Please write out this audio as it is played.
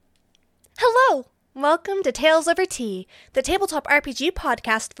Welcome to Tales Over Tea, the tabletop RPG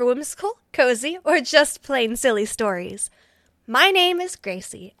podcast for whimsical, cozy, or just plain silly stories. My name is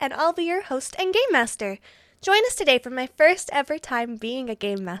Gracie, and I'll be your host and game master. Join us today for my first ever time being a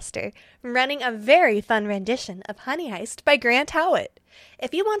game master, running a very fun rendition of Honey Heist by Grant Howitt.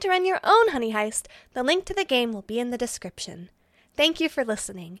 If you want to run your own Honey Heist, the link to the game will be in the description. Thank you for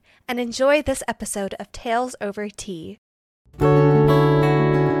listening, and enjoy this episode of Tales Over Tea.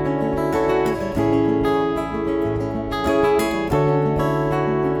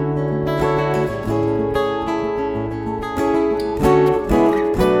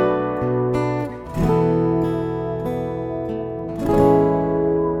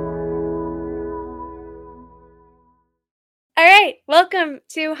 Alright, welcome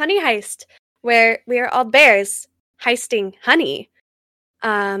to Honey Heist, where we are all bears heisting honey.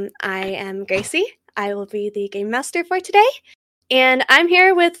 I am Gracie. I will be the game master for today, and I'm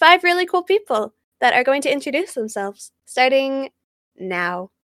here with 5 really cool people that are going to introduce themselves, starting now.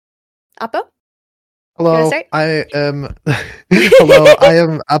 Appo? Hello, I am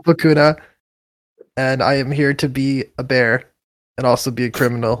Apokuna, and I am here to be a bear and also be a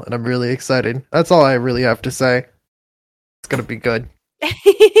criminal, and I'm really excited. That's all I really have to say. It's gonna be good.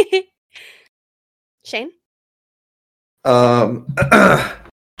 Shane? Hi,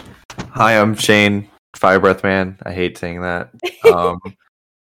 I'm Shane, Fire Breath Man. I hate saying that.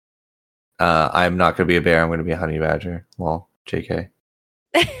 I'm not going to be a bear. I'm going to be a honey badger. Well, JK.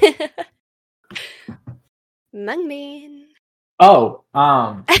 Mungbean. Oh,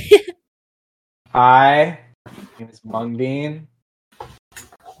 hi. My name is Mungbean.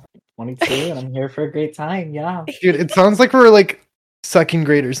 22, and I'm here for a great time. Yeah, Dude, it sounds like we're like second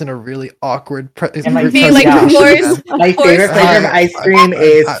graders in a really awkward And my presentation. My favorite flavor of ice cream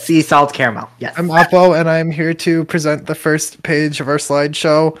is sea salt caramel. Yes. I'm Appo, and I'm here to present the first page of our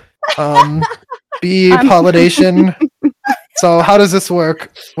slideshow. Bee pollination. So how does this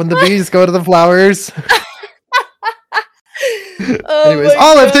work? When the bees go to the flowers. Anyways,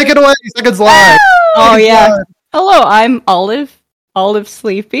 Olive, take it away. Seconds live. Oh yeah. Hello, I'm Olive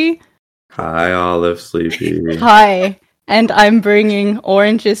Sleepy. Hi, Olive Sleepy. Hi, and I'm bringing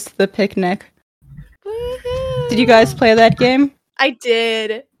oranges to the picnic. Woohoo. Did you guys play that game? I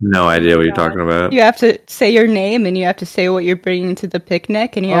did. No idea what you're talking about. You have to say your name, and you have to say what you're bringing to the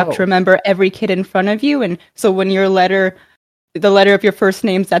picnic, and you have to remember every kid in front of you. And so when the letter of your first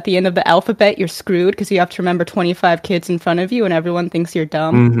name's at the end of the alphabet, you're screwed because you have to remember 25 kids in front of you, and everyone thinks you're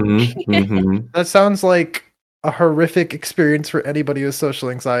dumb. Mm-hmm, mm-hmm. That sounds like a horrific experience for anybody with social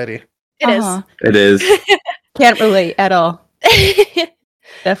anxiety. It is. It is. Can't relate at all.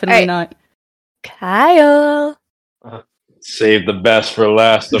 Definitely not. Kyle. Save the best for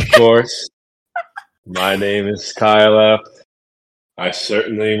last, of course. My name is Kyle F. I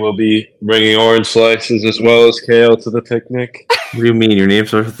certainly will be bringing orange slices as well as kale to the picnic. What do you mean? Your name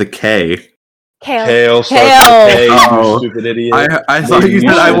starts with a K. Kale. Starts with a K, Oh. you stupid idiot. I thought you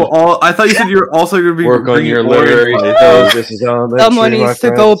said I thought you said you're also going to be Work on bringing your orange literary slices. skills. This is elementary, Someone my needs to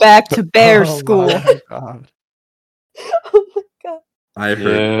friends. go back to bear Oh school. my God. Oh my god. I've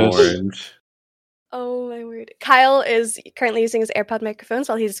heard Yes. orange. Oh my word. Kyle is currently using his AirPod microphones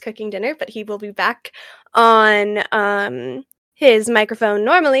while he's cooking dinner, but he will be back on his microphone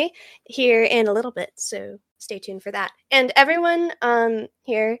normally here in a little bit, so stay tuned for that. And everyone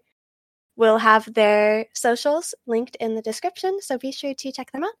here will have their socials linked in the description, so be sure to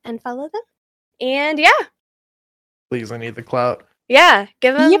check them out and follow them. And yeah, Please, I need the clout. yeah,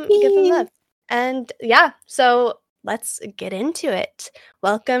 give them Yippee. love. And yeah, so let's get into it.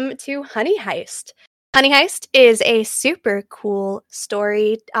 Welcome to Honey Heist. Honey Heist is a super cool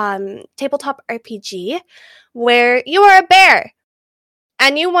story tabletop RPG where you are a bear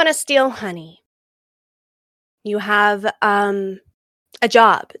and you want to steal honey. You have a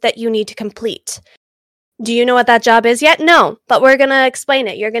job that you need to complete. Do you know what that job is yet? No, but we're going to explain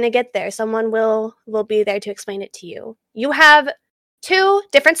it. You're going to get there. Someone will be there to explain it to you. You have 2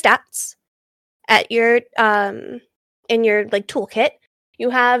 different stats at your in your like toolkit. You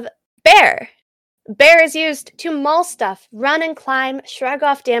have bear. Bear is used to maul stuff, run and climb, shrug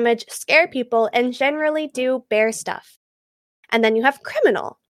off damage, scare people, and generally do bear stuff. And then you have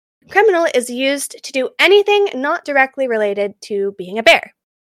criminal. Criminal is used to do anything not directly related to being a bear.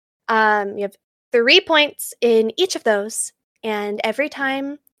 You have 3 points in each of those, and every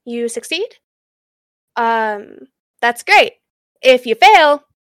time you succeed, that's great. If you fail,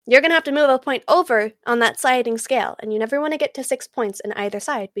 you're going to have to move a point over on that sliding scale, and you never want to get to 6 points in either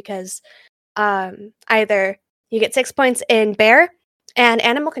side, because either you get 6 points in bear, and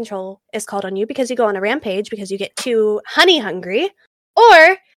animal control is called on you because you go on a rampage because you get too honey hungry,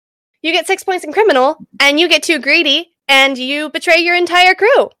 or you get 6 points in criminal, and you get too greedy, and you betray your entire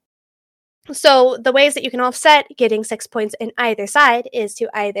crew. So the ways that you can offset getting 6 points in either side is to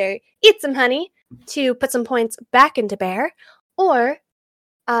either eat some honey to put some points back into bear, or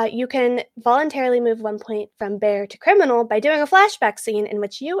you can voluntarily move 1 point from bear to criminal by doing a flashback scene in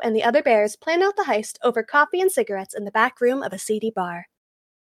which you and the other bears plan out the heist over coffee and cigarettes in the back room of a seedy bar.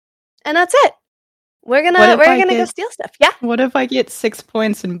 And that's it. We're gonna go steal stuff. Yeah. What if I get 6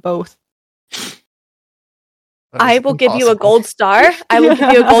 points in both? I will give you a gold star. I will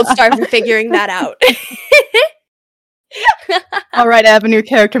give you a gold star for figuring that out. All right, Avenue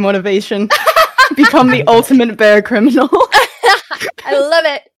character motivation. Become the ultimate bear criminal. I love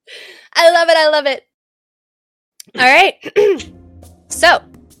it. I love it. I love it. All right. So,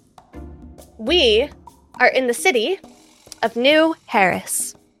 we are in the city of New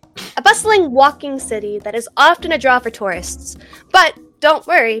Harris, a bustling walking city that is often a draw for tourists. But don't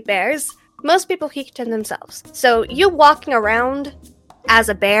worry, bears. Most people keep to themselves. So you walking around as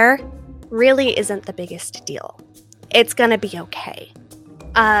a bear really isn't the biggest deal. It's gonna be okay.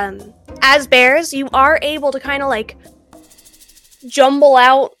 As bears, you are able to kind of like jumble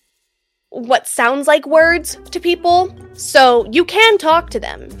out what sounds like words to people. So you can talk to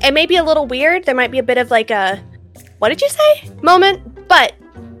them. It may be a little weird. There might be a bit of like a, what did you say? Moment, but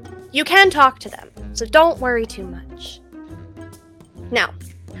you can talk to them. So don't worry too much. Now,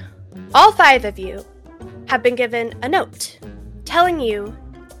 all 5 of you have been given a note telling you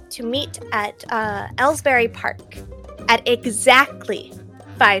to meet at Ellsbury Park at exactly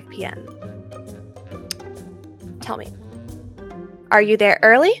 5 p.m. Tell me, are you there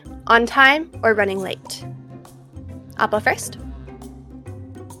early, on time, or running late? I'll go first.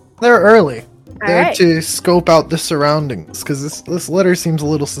 They're early. They're right. to scope out the surroundings, because this letter seems a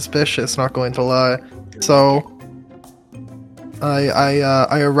little suspicious, not going to lie. So,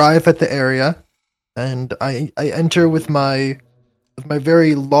 I arrive at the area, and I enter with my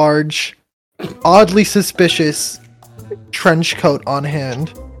very large, oddly suspicious trench coat on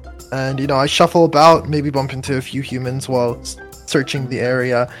hand, and I shuffle about, maybe bump into a few humans while searching the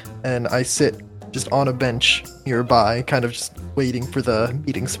area, and I sit just on a bench nearby, kind of just waiting for the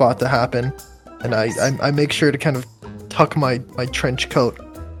meeting spot to happen, and I make sure to kind of tuck my trench coat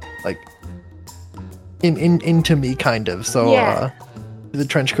like into me, kind of, so the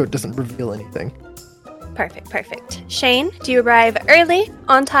trench coat doesn't reveal anything. Perfect. Shane, do you arrive early,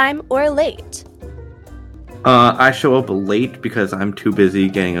 on time, or late? I show up late because I'm too busy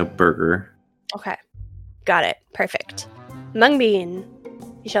getting a burger. Okay. Got it. Perfect. Mungbean,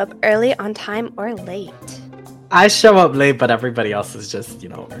 you show up early, on time, or late? I show up late, but everybody else is just,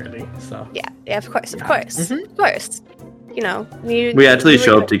 early, so. Yeah, of course. Mm-hmm. Of course. We actually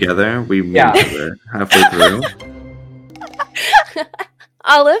show up together. We meet together halfway through.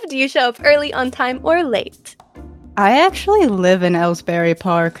 Olive, do you show up early, on time, or late? I actually live in Ellsbury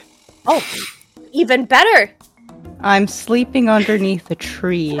Park. Oh, even better. I'm sleeping underneath a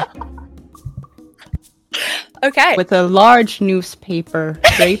tree. Okay. With a large newspaper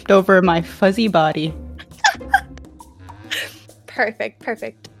draped over my fuzzy body.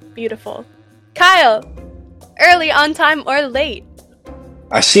 Perfect. Beautiful. Kyle, early, on time, or late?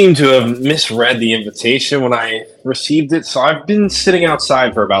 I seem to have misread the invitation when I received it, so I've been sitting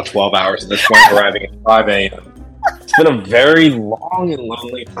outside for about 12 hours at this point, arriving at 5 a.m. It's been a very long and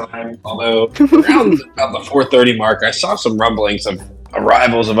lonely time, although around about the 4:30 mark, I saw some rumblings of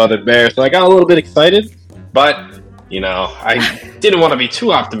arrivals of other bears, so I got a little bit excited, but, I didn't want to be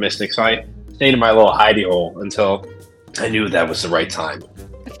too optimistic, so I stayed in my little hidey hole until I knew that was the right time.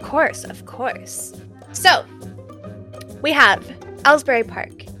 Of course. So, we have Ellsbury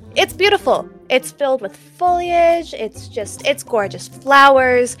Park. It's beautiful. It's filled with foliage. It's gorgeous.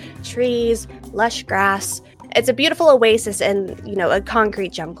 Flowers, trees, lush grass. It's a beautiful oasis in, a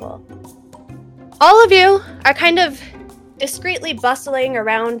concrete jungle. All of you are kind of discreetly bustling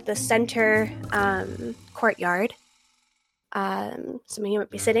around the center courtyard. Some of you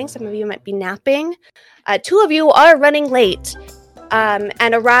might be sitting, some of you might be napping. 2 of you are running late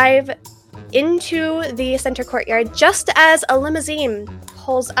and arrive into the center courtyard just as a limousine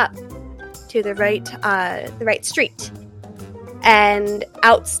pulls up to the right street, and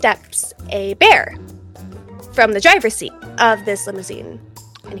out steps a bear from the driver's seat of this limousine,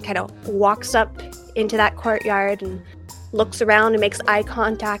 and he kind of walks up into that courtyard and looks around and makes eye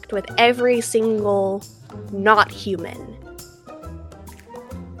contact with every single not human,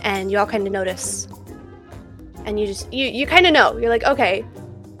 and you all kind of notice, and you kind of know, you're like, okay,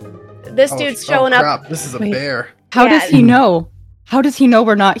 this dude's showing up. This is a bear. How does he know? How does he know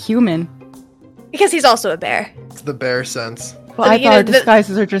we're not human? Because he's also a bear. It's the bear sense. Well, I thought our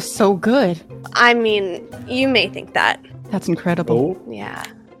disguises are just so good. I mean, you may think that. That's incredible. Oh. Yeah.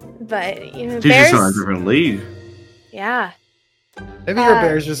 But, She's bears... just on a different league. Yeah. Maybe your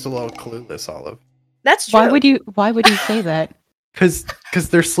bear's just a little clueless, Olive. That's true. Why would you say that? Because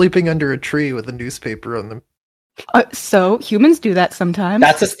they're sleeping under a tree with a newspaper on them. So humans do that sometimes.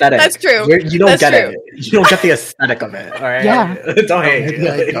 That's aesthetic. That's true. You don't get it. You don't get the aesthetic of it. All right. Yeah. Don't hate. Maybe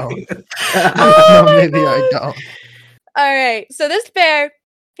I don't. No, maybe I don't. All right. So this bear,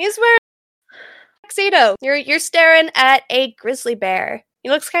 he's wearing a tuxedo. You're staring at a grizzly bear. He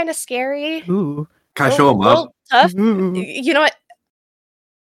looks kind of scary. Ooh. Can I show him up? Tough. Ooh. You know what?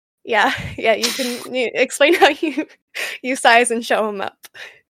 Yeah. You can explain how you size and show him up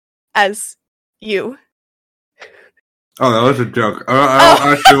as you. Oh, that was a joke. I don't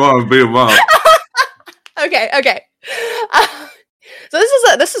actually want to beat him up. Okay. So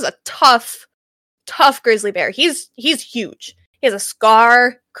this is a tough grizzly bear. He's huge. He has a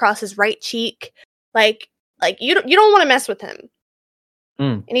scar across his right cheek. Like you don't want to mess with him.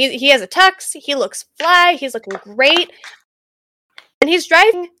 And he has a tux. He looks fly. He's looking great. And he's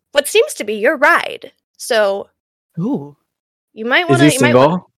driving what seems to be your ride. So, Ooh. you might want to. Is he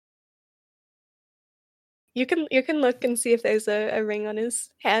single? You can look and see if there's a ring on his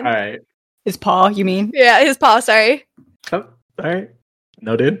hand. All right. His paw, you mean? Yeah, his paw. Sorry. Oh, all right.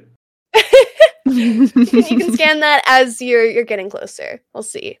 Noted. You can scan that as you're getting closer. We'll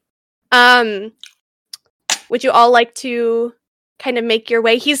see. Would you all like to kind of make your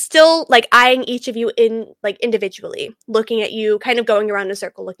way? He's still eyeing each of you individually, looking at you, kind of going around in a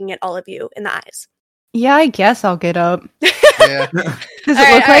circle, looking at all of you in the eyes. Yeah, I guess I'll get up. Yeah. Does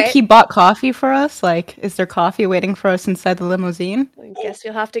it look like he bought coffee for us? Is there coffee waiting for us inside the limousine? I guess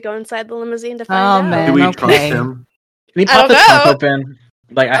you'll have to go inside the limousine to find out. Man, Do we okay. trust him? Can we pop the trunk open?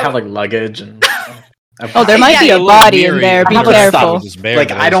 I have luggage and. There might be a body in there. Be careful.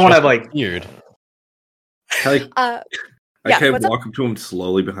 I don't want to weird. I can't walk up to him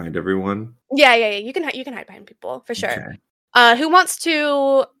slowly behind everyone. Yeah. You can hide behind people for sure. Okay. Who wants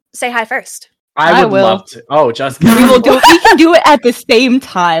to say hi first? I would will. love to. Oh, just kidding. We can do it at the same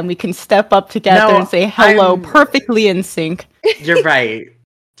time. We can step up together and say hello, perfectly in sync. You're right.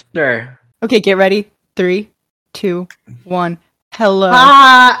 Sure. Okay, get ready. 3, 2, 1. Hello.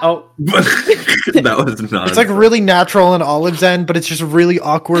 Oh. That was not. It's really natural on Olive's end, but it's just really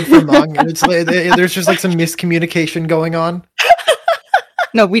awkward for Mung. And it's there's just some miscommunication going on.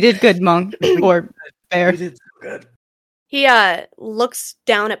 No, we did good, Mung. Or Bear. We did so good. He looks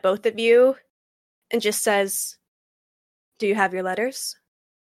down at both of you and just says, "Do you have your letters?"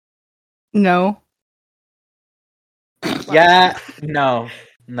 No. Yeah. No.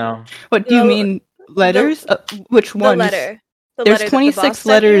 What do you mean? Letters? Which one? The letter. There's 26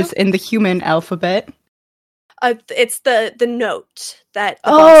 letters in the human alphabet. It's the note that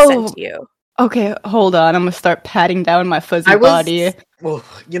the boss sent you. Okay, hold on. I'm gonna start patting down my fuzzy body. Well,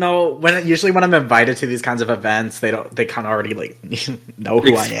 usually when I'm invited to these kinds of events, they kind of already know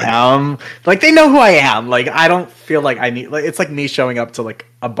who I am. They know who I am. I don't feel like I need. It's like me showing up to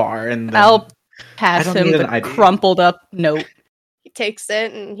a bar and I'll pass him the crumpled up note. He takes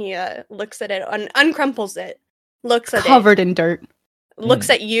it and he looks at it, uncrumples it, looks at covered in dirt, looks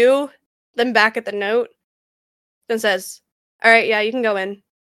at you, then back at the note, then says, "All right, yeah, you can go in.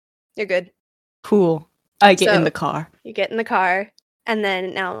 You're good." Cool. I get in the car. You get in the car, and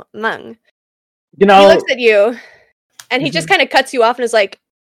then now Mung. He looks at you, and he just kind of cuts you off and is like,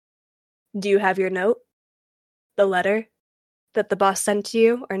 "Do you have your note? The letter that the boss sent to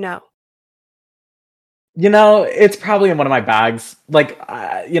you, or no?" It's probably in one of my bags.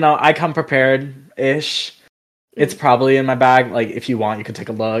 I come prepared-ish. It's probably in my bag. If you want, you can take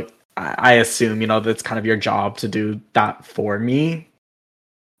a look. I assume, that's kind of your job to do that for me.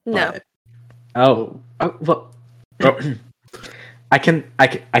 No. But... Oh, well, I can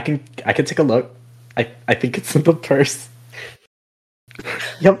take a look. I think it's in the purse.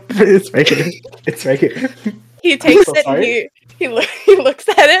 Yep, it's right here. It's right here. He takes it and he looks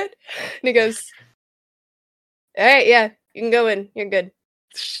at it and he goes, "All right, yeah, you can go in. You're good."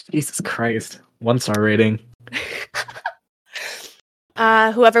 Jesus Christ! 1-star rating.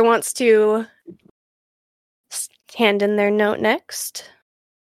 Whoever wants to hand in their note next.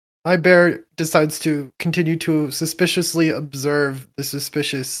 Bear decides to continue to suspiciously observe the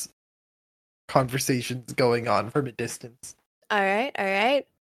suspicious conversations going on from a distance. All right.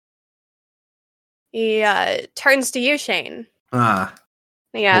 He turns to you, Shane.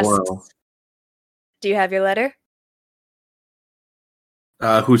 He asks, hello. "Do you have your letter?"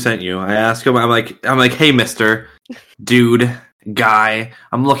 Who sent you? I ask him. I'm like, "Hey, mister, dude, guy."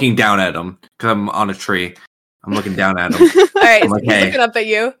 I'm looking down at him because I'm on a tree. I'm looking down at him. All right, I'm so like, he's hey. looking up at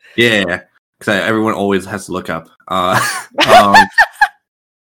you. Yeah, because everyone always has to look up. I'm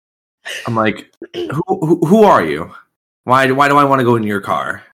like, who are you? Why do I want to go in your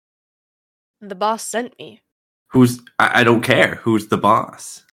car? The boss sent me. I don't care. Who's the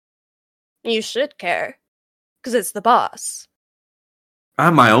boss? You should care, because it's the boss.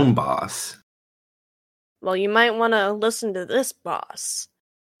 I'm my own boss. Well, you might want to listen to this boss.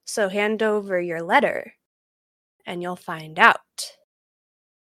 So hand over your letter, and you'll find out.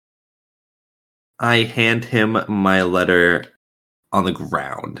 I hand him my letter on the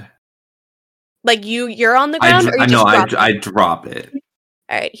ground. Like you're on the ground, or you just drop it? I drop it.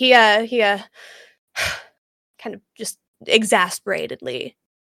 All right, he kind of just exasperatedly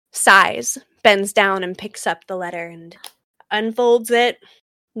sighs, bends down and picks up the letter and unfolds it,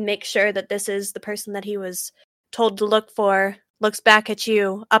 makes sure that this is the person that he was told to look for, looks back at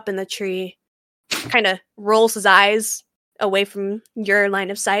you up in the tree, kind of rolls his eyes away from your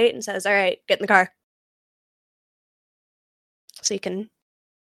line of sight and says, all right, get in the car. So you can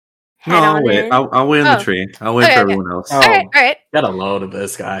head on I'll wait. in. I'll wait in the tree. I'll wait for everyone else. All right. Get a load of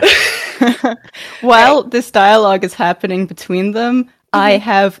this guy. While this dialogue is happening between them, I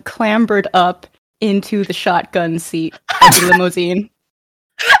have clambered up into the shotgun seat of the limousine.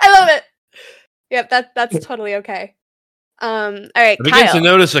 I love it. Yep, that's totally okay. All right, I begin Kyle. to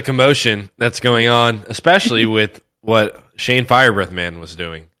notice a commotion that's going on, especially with what Shane Firebreath Man was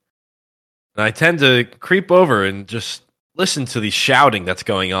doing. And I tend to creep over and just listen to the shouting that's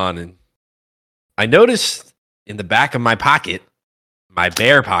going on. And I notice in the back of my pocket, my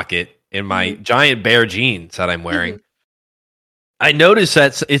bear pocket, in my giant bear jeans that I'm wearing, I noticed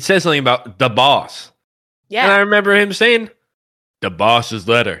that it says something about the boss. Yeah. And I remember him saying, the boss's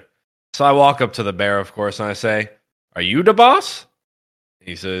letter. So I walk up to the bear, of course, and I say, are you the boss?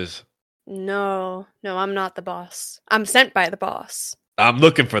 He says, No, I'm not the boss. I'm sent by the boss. I'm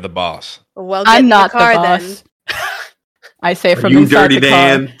looking for the boss. Well, get I'm in not the car the boss. then. I say from you inside dirty the car.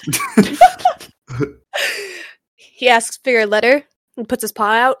 Dan. He asks for your letter and puts his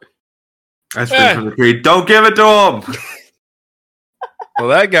paw out. I scream from the tree. Don't give it to him. Well,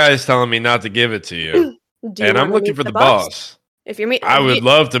 that guy's telling me not to give it to you. Do you And I'm wanna looking meet for the boss. If you're meeting, I would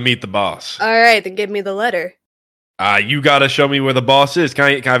love to meet the boss. All right, then give me the letter. You got to show me where the boss is. Can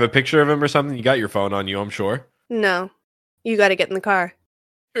I have a picture of him or something? You got your phone on you, I'm sure. No, you got to get in the car.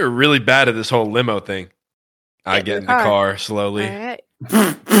 You're really bad at this whole limo thing. I get in the car slowly. All right.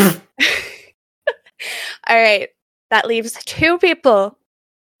 All right. That leaves 2 people.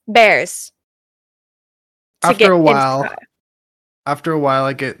 Bears. After a while,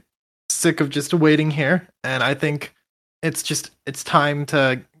 I get sick of just waiting here, and I think it's time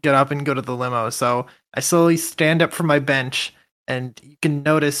to get up and go to the limo. So I slowly stand up from my bench, and you can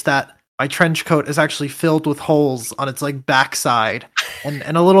notice that my trench coat is actually filled with holes on its like backside,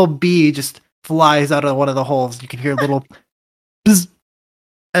 and a little bee just flies out of one of the holes. You can hear a little bzz,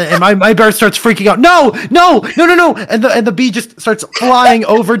 and my bear starts freaking out. No! And the bee just starts flying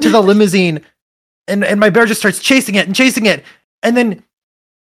over to the limousine, and my bear just starts chasing it, and then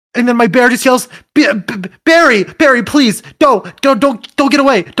my bear just yells, Barry, please, don't get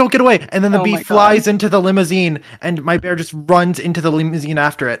away, And then the bee flies into the limousine, and my bear just runs into the limousine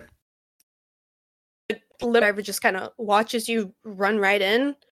after it. The limo driver just kind of watches you run right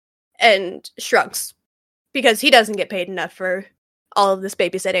in and shrugs because he doesn't get paid enough for all of this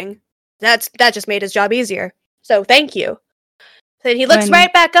babysitting. That just made his job easier. So thank you. Then he looks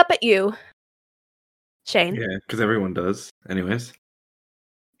right back up at you, Shane. Yeah, because everyone does. Anyways.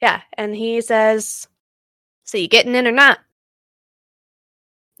 Yeah, and he says, so you getting in or not?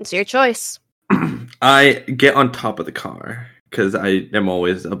 It's your choice. I get on top of the car because I am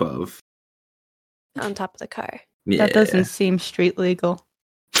always above. On top of the car. Yeah. That doesn't seem street legal.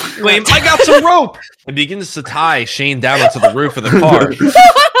 Wait, I got some rope! And begins to tie Shane down onto the roof of the car,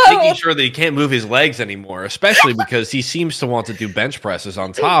 making sure that he can't move his legs anymore, especially because he seems to want to do bench presses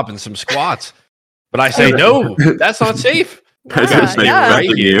on top and some squats. But I say, no, that's not safe. I just say, right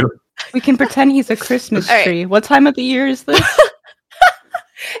you. We can pretend he's a Christmas tree. What time of the year is this?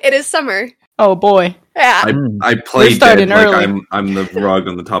 It is summer. Oh boy. Yeah. I play dead like early. I'm the rug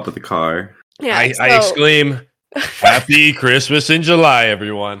on the top of the car. Yeah, I exclaim, Happy Christmas in July,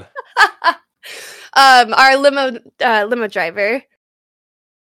 everyone. Our limo driver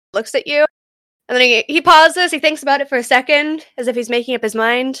looks at you, and then he pauses, he thinks about it for a second, as if he's making up his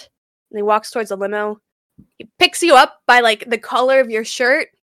mind, and he walks towards the limo. He picks you up by, like, the collar of your shirt,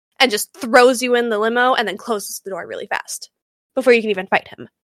 and just throws you in the limo, and then closes the door really fast, before you can even fight him. And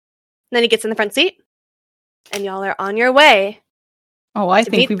then he gets in the front seat, and y'all are on your way. Oh, I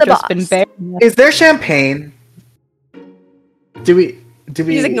think we've the just boss. been buried. Is there champagne? Do we?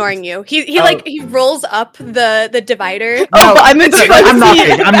 He's ignoring you. He rolls up the divider. Oh, but I'm in the front I'm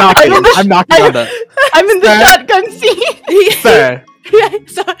seat. knocking on the. I'm in the shotgun seat. Sir. Yeah,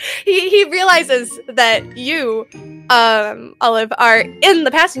 so he realizes that you, Olive, are in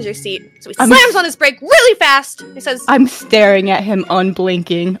the passenger seat. So he slams on his brake really fast. He says, I'm staring at him,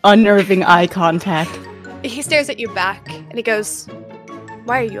 unblinking, unnerving eye contact. He stares at you back, and he goes,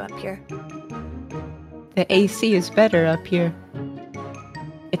 "Why are you up here?" The AC is better up here.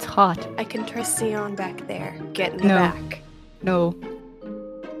 It's hot. I can trust Sion back there. Get in the No. back. No.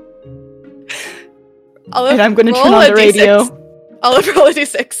 Olive, And I'm gonna roll turn on a the radio. D6. Olive, roll a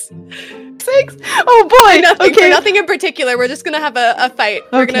D6. 6? Oh boy! Nothing, Okay. for nothing in particular. We're just gonna have a fight.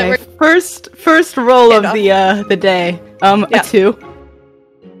 Okay. First roll of the day. Yeah. A 2.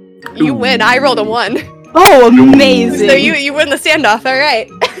 You win. I rolled a 1. Oh, amazing! So you win the standoff. All right.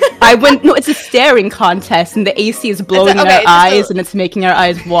 I went. No, it's a staring contest, and the AC is blowing in our eyes, and it's making our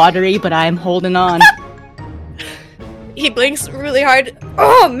eyes watery. But I'm holding on. He blinks really hard.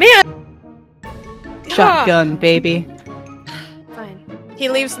 Oh man! Shotgun, baby. Fine. He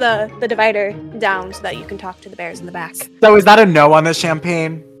leaves the divider down so that you can talk to the bears in the back. So is that a no on the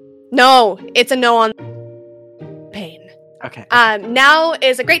champagne? No, it's a no on pain. Okay. Now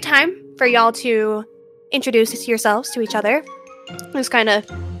is a great time for y'all to introduce yourselves to each other. Just kind of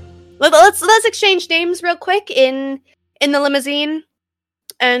let's exchange names real quick in the limousine,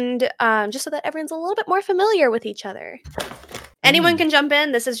 and just so that everyone's a little bit more familiar with each other. Anyone can jump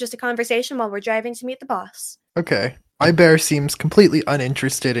in. This is just a conversation while we're driving to meet the boss. Okay. My bear seems completely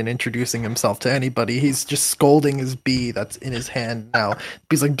uninterested in introducing himself to anybody. He's just scolding his bee that's in his hand now.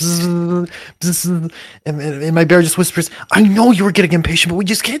 He's like, bzz, bzz, and my bear just whispers, I know you were getting impatient, but we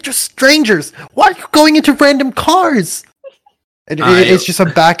just can't trust strangers. Why are you going into random cars? It's just a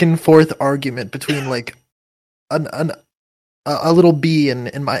back and forth argument between like a little bee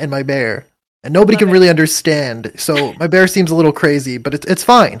and my bear. And nobody can really understand. So my bear seems a little crazy, but it's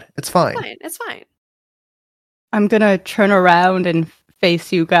fine. It's fine. It's fine. I'm gonna turn around and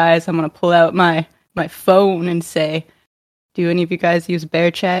face you guys. I'm gonna pull out my phone and say, "Do any of you guys use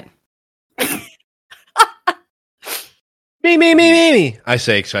Bear Chat?" Me, I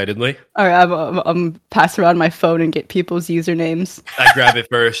say excitedly. All right, I'm pass around my phone and get people's usernames. I grab it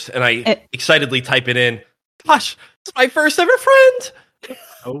first, and I excitedly type it in. Gosh, it's my first ever friend!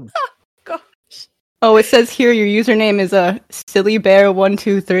 Oh. Oh, it says here your username is a silly bear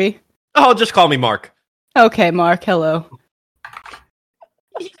 123. Oh, just call me Mark. Okay, Mark. Hello.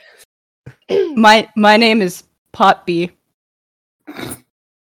 My name is Potb.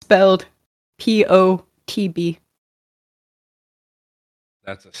 Spelled Potb.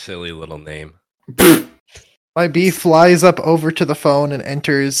 That's a silly little name. My bee flies up over to the phone and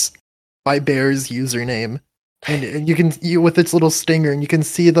enters my bear's username. And you with its little stinger, and you can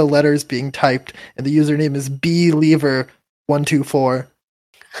see the letters being typed, and the username is BLever124.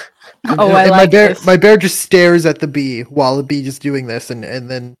 My bear just stares at the bee while the bee just doing this, and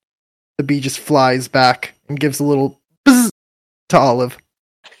then the bee just flies back and gives a little bzz to Olive.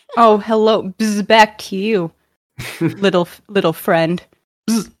 Oh, hello. Bzz, back to you, little friend.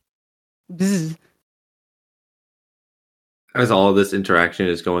 Bzz. Bzz. As all of this interaction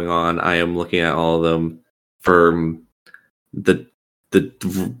is going on, I am looking at all of them for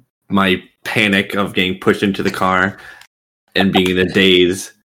my panic of getting pushed into the car and being in a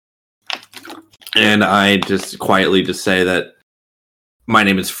daze. And I just quietly just say that my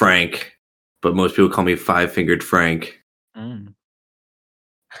name is Frank, but most people call me Five-Fingered Frank. Mm.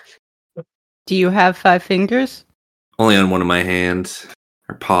 Do you have 5 fingers? Only on one of my hands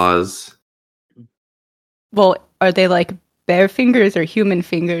or paws. Well, are they like bear fingers or human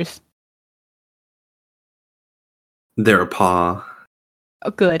fingers? They're a paw. Oh,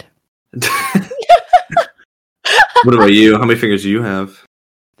 good. What about you? How many fingers do you have?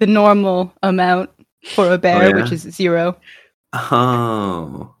 The normal amount for a bear, which is 0.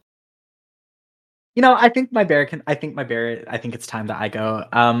 Oh. You know, I think it's time that I go.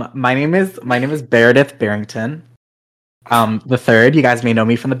 My name is Meredith Barrington. The third. You guys may know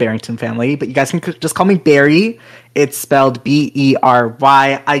me from the Barrington family, but you guys can just call me Barry. It's spelled Bery.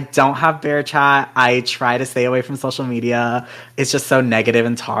 I don't have Bear Chat. I try to stay away from social media. It's just so negative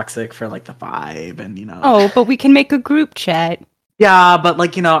and toxic for like the vibe, and you know. Oh, but we can make a group chat. Yeah, but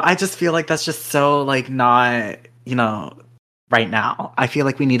like, you know, I just feel like that's just so like not, you know, right now. I feel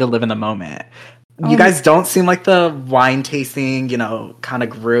like we need to live in the moment. You guys don't seem like the wine tasting, you know, kind of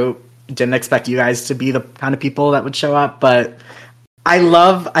group. Didn't expect you guys to be the kind of people that would show up, but I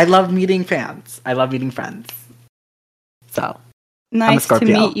love meeting fans. I love meeting friends. So nice to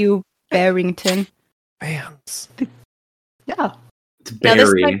meet you, Barrington. Fans. Yeah. It's Now, this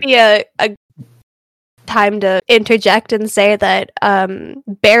Barry. might be a time to interject and say that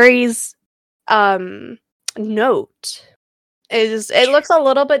Barry's note it looks a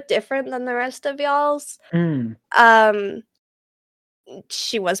little bit different than the rest of y'all's.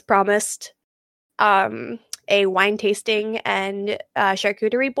 She was promised a wine tasting and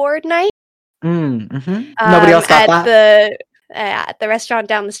charcuterie board night. Nobody else got at that? at the restaurant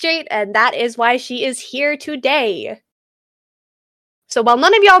down the street, and that is why she is here today. So while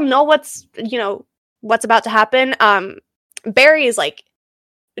none of y'all know what's about to happen, Barry is like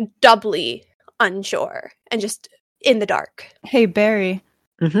doubly unsure and just in the dark. Hey, Barry.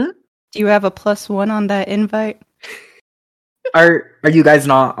 Mm-hmm. Do you have a +1 on that invite? Are you guys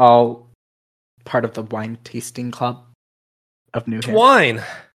not all part of the wine tasting club of New Hampshire? Wine.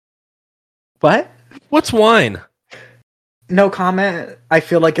 What? What's wine? No comment. I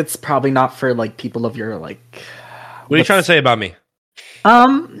feel like it's probably not for like people of your like. What are you trying to say about me?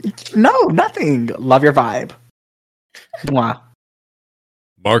 No, nothing. Love your vibe. Mwah.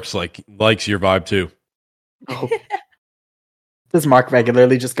 Mark's likes your vibe too. Oh. Does Mark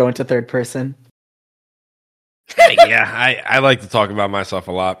regularly just go into third person? Yeah, I like to talk about myself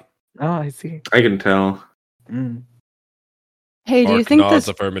a lot. Oh, I see. I can tell. Hey, Mark nods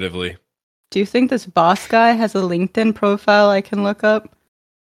affirmatively. Do you think this boss guy has a LinkedIn profile I can look up?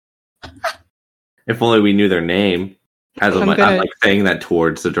 If only we knew their name. I'm like saying that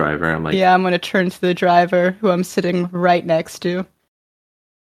towards the driver. I'm like, yeah, I'm gonna turn to the driver, who I'm sitting right next to.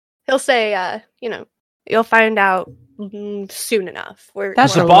 He'll say, you'll find out soon enough.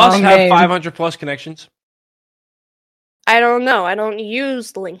 Does the boss have 500 plus connections? I don't know. I don't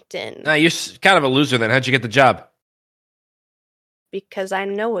use LinkedIn. You're kind of a loser then. How'd you get the job? Because I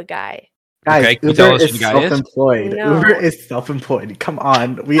know a guy. Guys, okay, can you Uber tell us who is the guy is? self-employed. No. Uber is self-employed. Come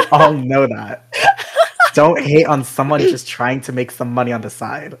on. We all know that. Don't hate on someone just trying to make some money on the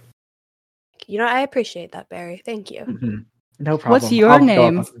side. I appreciate that, Barry. Thank you. Mm-hmm. No problem. What's your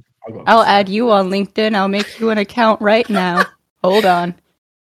name? I'll add you on LinkedIn. I'll make you an account right now. Hold on.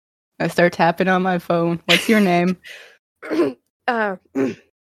 I start tapping on my phone. What's your name?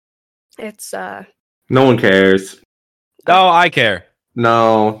 It's no one cares. Oh, I care.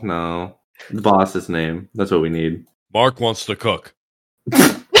 No. The boss's name. That's what we need. Mark wants to cook.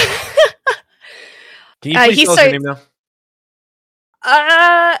 Can you please tell us your name now?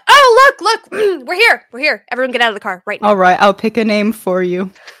 Oh, look! We're here. Everyone get out of the car right now. All right, I'll pick a name for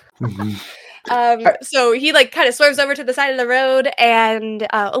you. So he kind of swerves over to the side of the road and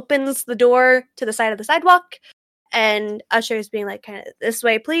opens the door to the side of the sidewalk, and ushers being like, kind of this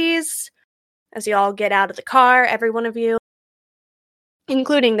way, please. As you all get out of the car, every one of you,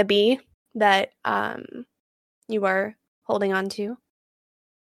 including the bee that you are holding on to.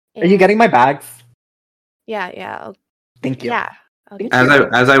 Are you getting my bags? Yeah. Thank you. Yeah.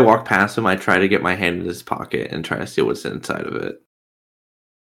 As I walk past him, I try to get my hand in his pocket and try to see what's inside of it.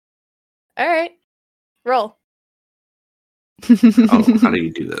 All right. Roll. Oh, how do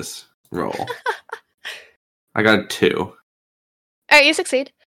you do this? Roll. I got a 2. All right, you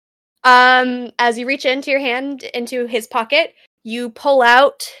succeed. As you reach into your hand into his pocket, you pull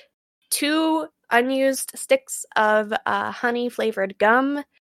out 2 unused sticks of honey flavored gum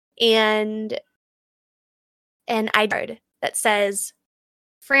and an ID card that says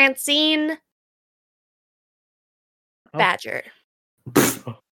Francine Badger.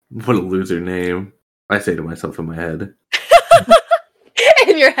 What a loser name. I say to myself in my head.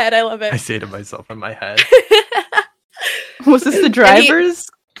 In your head, I love it. I say to myself in my head. Was this the driver's?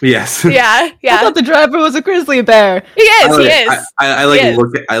 Yes. Yeah. I thought the driver was a grizzly bear. He is. I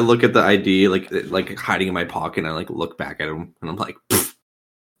look at the ID like hiding in my pocket, and I look back at him, and I'm like,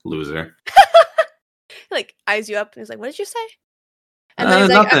 loser. Eyes you up, and he's like, "What did you say?" And then he's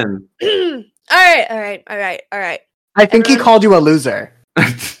nothing. All right. I think he called you a loser.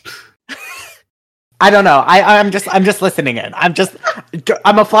 I don't know. I'm just listening in. I'm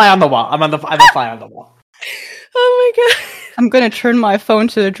a fly on the wall. I'm a fly on the wall. Oh my god. I'm gonna turn my phone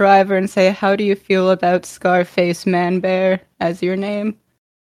to the driver and say, "How do you feel about Scarface Man Bear as your name?"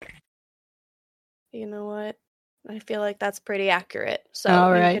 You know what? I feel like that's pretty accurate. So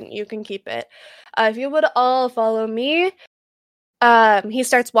all right. You can keep it. If you would all follow me, he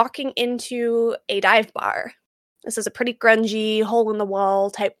starts walking into a dive bar. This is a pretty grungy, hole-in-the-wall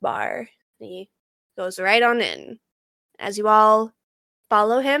type bar. He goes right on in. As you all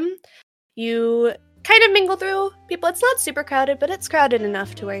follow him, you kind of mingle through people. It's not super crowded, but it's crowded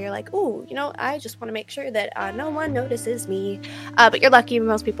enough to where you're like, ooh, I just want to make sure that no one notices me. But you're lucky,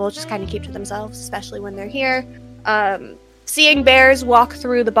 most people just kind of keep to themselves, especially when they're here. Seeing bears walk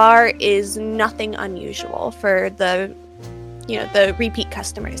through the bar is nothing unusual for the the repeat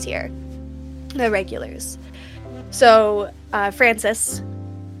customers here, the regulars. So Francine,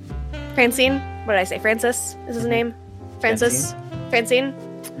 what did I say? Francis is his name. Francine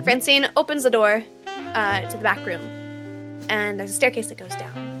opens the door to the back room, and there's a staircase that goes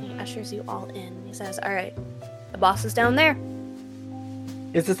down. He ushers you all in. He says, "All right, the boss is down there."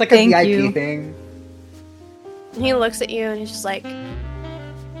 Is this like a Thank VIP you. thing? And he looks at you and he's just like,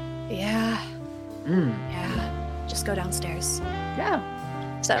 "Yeah, Mm. yeah, just go downstairs." Yeah.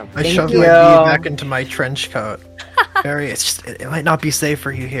 So I Thank shove you. my knee back into my trench coat. It might not be safe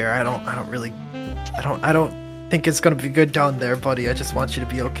for you here. I don't think it's gonna be good down there, buddy. I just want you to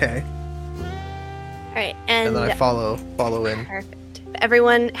be okay. all right, And then I follow in. perfect.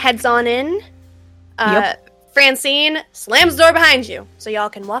 Everyone heads on in. Yep. Francine slams the door behind you, so y'all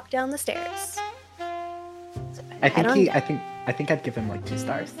can walk down the stairs. So I head on down. think I'd give him like 2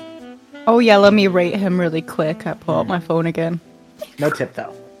 stars. Oh yeah, let me rate him really quick. I pull out my phone again. No tip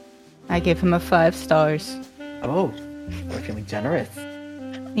though. I gave him a 5 stars. Oh, we're feeling generous.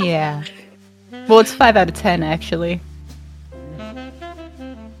 Yeah. Well, it's 5 out of 10 actually.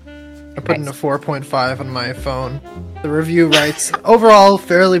 I put in a 4.5 on my phone. The review writes, overall,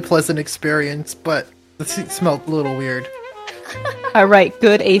 fairly pleasant experience, but the seat smelled a little weird. I write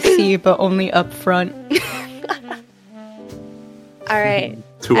good AC, but only up front. All right.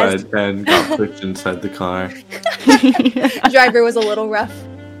 2 out of 10 got pushed inside the car. Driver was a little rough.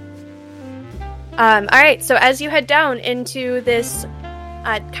 All right, so as you head down into this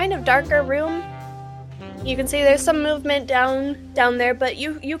kind of darker room, you can see there's some movement down there, but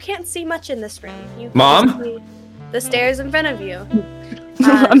you can't see much in this room. You can Mom? just see the stairs in front of you.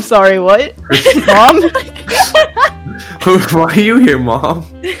 I'm sorry, what? Mom? Why are you here, Mom?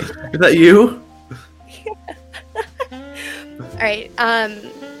 Is that you? All right.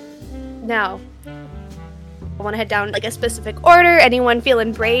 Now, I want to head down like a specific order. Anyone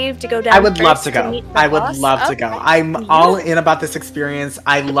feeling brave to go down? I would love first to go. meet the I would boss? love to Okay. go. I'm all in about this experience.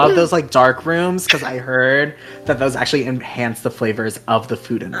 I love those like dark rooms because I heard that those actually enhance the flavors of the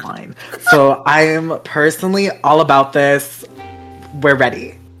food and wine. So I am personally all about this. We're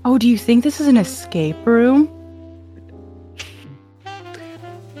ready. Oh, do you think this is an escape room?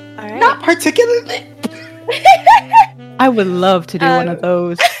 All right. Not particularly. I would love to do one of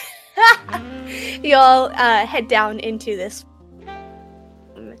those. Y'all head down into this.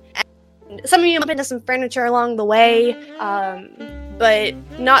 And some of you bump into some furniture along the way, but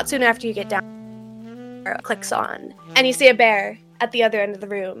not soon after you get down, it clicks on, and you see a bear at the other end of the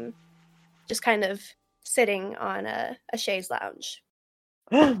room, just kind of sitting on a chaise lounge.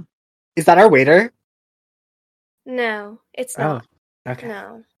 Is that our waiter? No, it's not. Okay.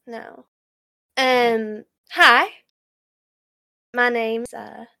 No. Hi. My name's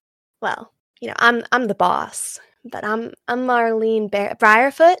well, I'm the boss, but I'm Marlene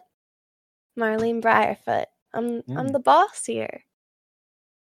Briarfoot. Marlene Briarfoot. I'm the boss here.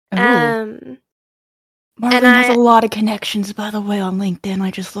 Ooh. And Marlon has a lot of connections, by the way, on LinkedIn.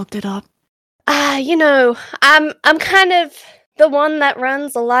 I just looked it up. I'm kind of the one that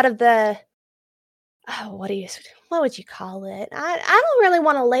runs a lot of the what would you call it? I don't really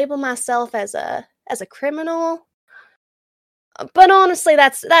want to label myself as a criminal. But honestly,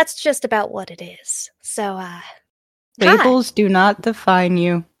 that's just about what it is. So, Labels do not define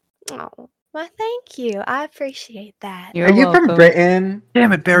you. Oh, well, thank you. I appreciate that. You're Are you welcome. from Britain?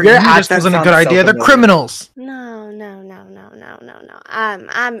 Damn it, Barry! Your You this accent wasn't a sounds good so idea. They're familiar. criminals. No.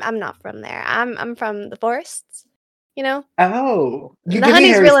 I'm not from there. I'm from the forests. You know. Oh, you The give me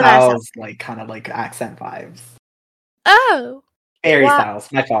honey's Harry really nice Styles, like kind of like accent vibes. Oh, Harry Wow.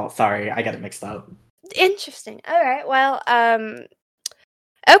 Styles. My fault. Sorry, I got it mixed up. interesting. All right. Well,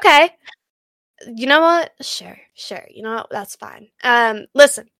 okay. You know what? Sure. You know what? That's fine.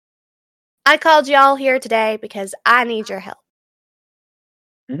 Listen. I called y'all here today because I need your help.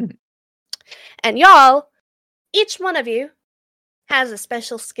 Mm. And y'all, each one of you has a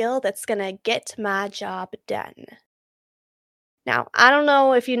special skill that's gonna get my job done. Now, I don't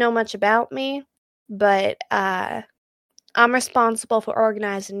know if you know much about me, but I'm responsible for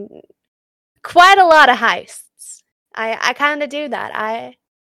organizing quite a lot of heists. I kind of do that.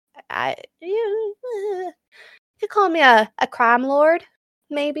 You could call me a crime lord,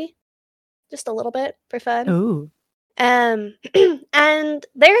 maybe. Just a little bit for fun. Ooh. And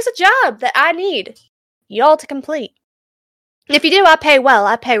there's a job that I need y'all to complete. If you do, I pay well.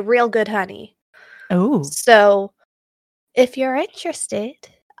 I pay real good, honey. Ooh. So, if you're interested,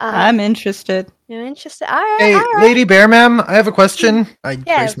 I'm interested. you're interested. All right. Hey, all right. Lady Bear, ma'am, I have a question. I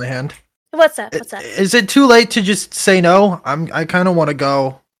Yeah. raised my hand. What's up? What's up? Is it too late to just say no? I kind of want to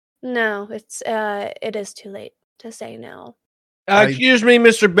go. No, it is too late to say no. Excuse me,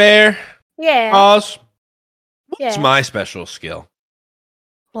 Mr. Bear. Yeah. Pause. What's Yeah. my special skill?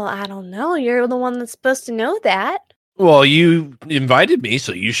 Well, I don't know. You're the one that's supposed to know that. Well, you invited me,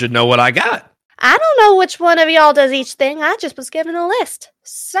 so you should know what I got. I don't know which one of y'all does each thing. I just was given a list.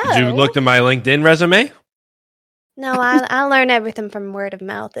 So Did you look at my LinkedIn resume? no, I learn everything from word of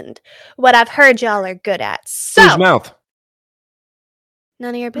mouth and what I've heard y'all are good at. So Whose mouth?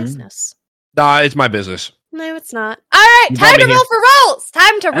 none of your business. Nah, it's my business. No, it's not. All right, You time brought to me roll for rolls.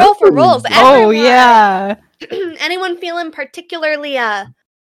 Time to roll for rolls. Oh Everyone. yeah. Anyone feeling particularly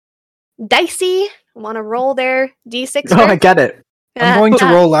dicey? Want to roll their d6? Oh, I get it. I'm going to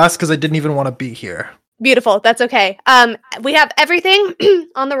roll last because I didn't even want to be here. Beautiful. That's okay. We have everything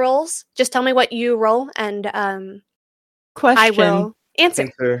on the rolls. Just tell me what you roll, and Question. I will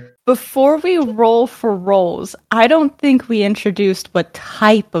answer. Before we roll for rolls, I don't think we introduced what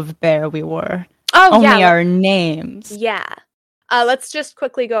type of bear we were. Oh, Only yeah. our names. Yeah. Let's just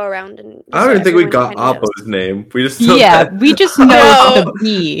quickly go around and. I don't even think we everyone got kinda knows. Oppo's name. We just know Yeah, that we just know No. it's the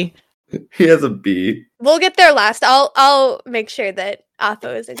B. he has a B. We'll get there last. I'll make sure that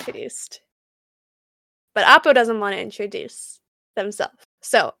Oppo is introduced. But Oppo doesn't want to introduce themselves.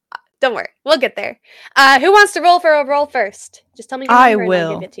 So don't worry. We'll get there. Who wants to roll for a roll first? Just tell me your I number and I'll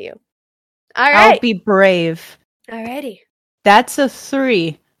will. give it to you. All I'll right. be brave. Alrighty. That's a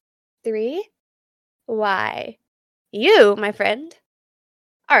 3. 3. Why? You, my friend,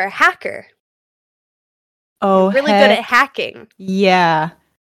 are a hacker. Oh, You're really good at hacking. Yeah.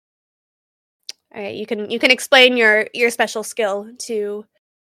 All right, you can explain your special skill to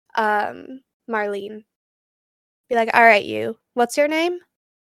Marlene. Be like, all right, you. What's your name?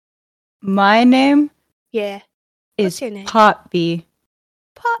 My name Yeah. is What's your name? Potby.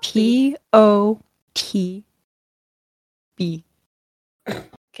 Poppy. Potb.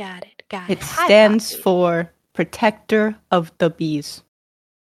 Got it. It Hi, stands Poppy. for Protector of the Bees.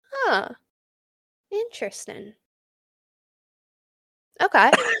 Huh. Interesting.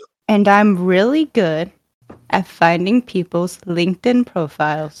 Okay. And I'm really good at finding people's LinkedIn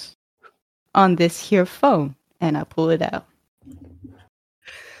profiles on this here phone. And I pull it out.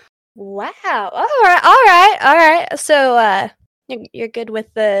 Wow. All right. So, you're good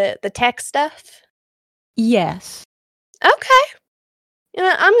with the tech stuff? Yes. Okay. You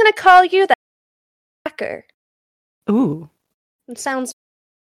know, I'm gonna call you the hacker. Ooh. It sounds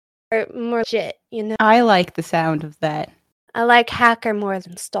more legit, you know? I like the sound of that. I like hacker more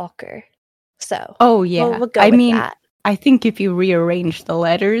than stalker. So, Oh, yeah. we'll go I with mean, that. I think if you rearrange the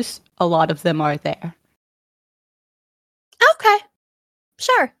letters, a lot of them are there. Okay.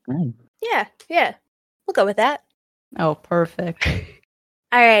 Sure. Mm. Yeah. We'll go with that. Oh, perfect.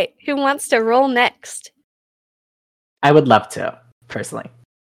 All right. Who wants to roll next? I would love to, personally.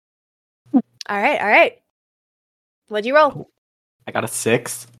 All right. What'd you roll? I got a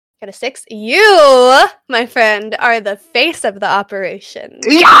 6. Got a 6. You, my friend, are the face of the operation.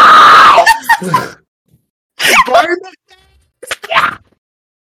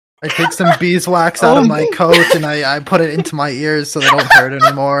 I take some beeswax out of my coat and I put it into my ears so they don't hurt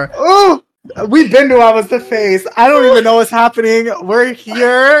anymore. Oh, we didn't know I was the face. I don't even know what's happening. We're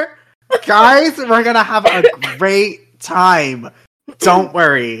here. Guys, we're going to have a great time. Don't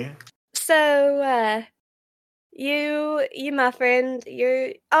worry. So, you, my friend,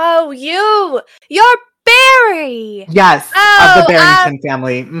 you're Barry. Yes, Oh, of the Barrington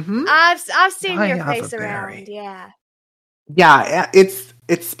family. Mm-hmm. I've seen I your have face a around. Barry. Yeah. Yeah, it's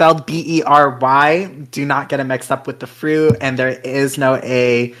spelled Bery. Do not get it mixed up with the fruit, and there is no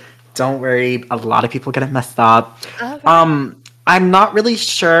A. Don't worry, a lot of people get it messed up. All right. I'm not really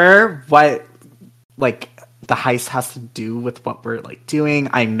sure what like the heist has to do with what we're like doing.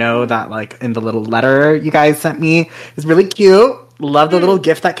 I know that like in the little letter you guys sent me is really cute. Love the little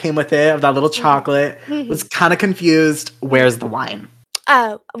gift that came with it of that little chocolate. Was kind of confused. Where's the wine?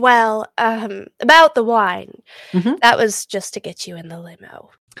 Oh, well, about the wine. Mhm. That was just to get you in the limo.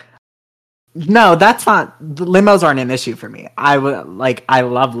 No, that's not. The limos aren't an issue for me. I love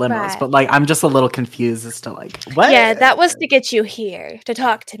limos, Right. but like I'm just a little confused as to like what. Yeah, that was to get you here to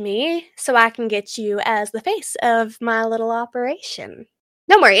talk to me, so I can get you as the face of my little operation.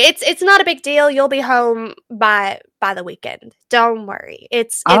 Don't worry, it's not a big deal. You'll be home by the weekend. Don't worry,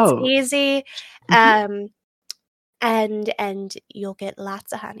 it's Oh. easy, Mhm. and you'll get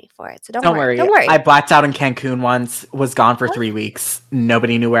lots of honey for it. So Don't worry. Don't worry. I blacked out in Cancun once. Was gone for 3 weeks.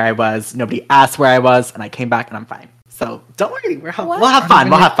 Nobody knew where I was. Nobody asked where I was, and I came back and I'm fine. So don't worry. We'll have fun.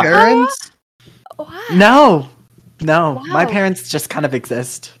 We'll have fun. Parents? Wow. No. My Wow. parents just kind of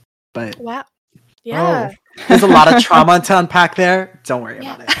exist, but Wow. Yeah. there's a lot of trauma to unpack there. Don't worry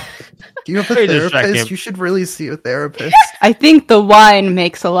Yeah. about it. Do you have a Wait a therapist? second. You should really see a therapist. I think the wine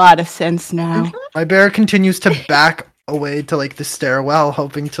makes a lot of sense now. My bear continues to back away to like the stairwell,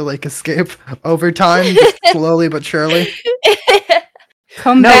 hoping to like escape over time, just slowly but surely.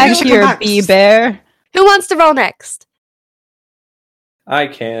 Come No, you back should here, come back. bee bear. Who wants to roll next? I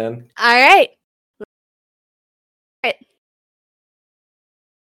can. All right.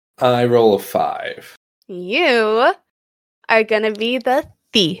 I roll a 5. You are gonna be the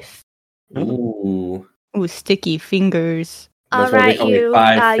thief. Ooh. Ooh, sticky fingers. All That's why they right, call me you,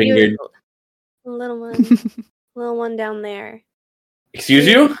 five-fingered. you, little one down there. Excuse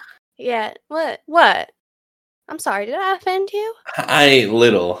you? Yeah. What? I'm sorry. Did I offend you? I ain't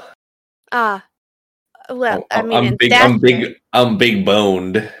little. Well, I mean, I'm in big. stature. I'm big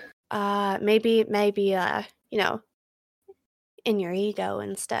boned. Maybe, in your ego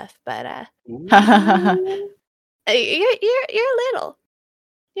and stuff, but you're little.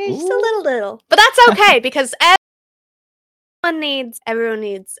 You're just a little. But that's okay because everyone needs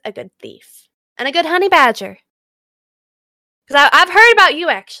a good thief and a good honey badger. Because I've heard about you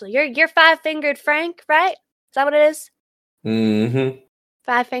actually. You're 5-fingered Frank, right? Is that what it is? Mm-hmm.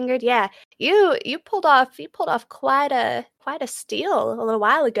 5-fingered, yeah. You pulled off quite a steal a little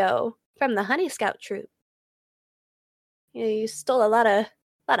while ago from the Honey Scout troop. You stole a lot of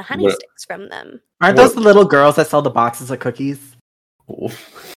honey What- sticks from them. Aren't those the little girls that sell the boxes of cookies?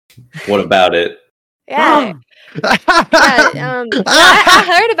 What about it? Yeah. I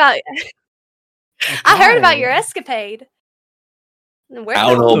heard about I heard about your escapade. And where'd I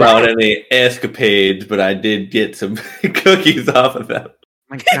don't you know go about back? any escapades, but I did get some cookies off of them.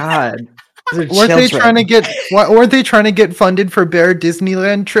 My God. Those are Weren't they children. trying to get? Weren't they trying to get funded for Bear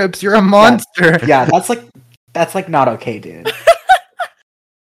Disneyland trips? You're a monster. Yeah, that's like not okay, dude.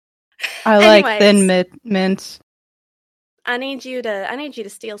 I like Anyways. thin mints. I need you to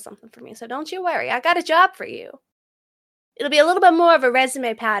steal something from me, so don't you worry. I got a job for you. It'll be a little bit more of a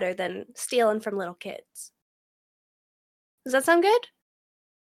resume pattern than stealing from little kids. Does that sound good?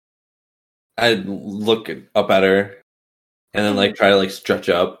 I look up at her and then like try to like stretch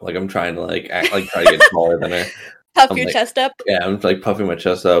up, like I'm trying to like act like try to get taller than her. Puff I'm your like- chest up. Yeah, I'm like puffing my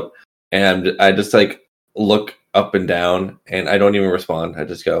chest up, and I just like look up and down, and I don't even respond. I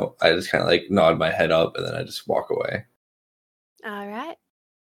just kind of like nod my head up, and then I just walk away. All right.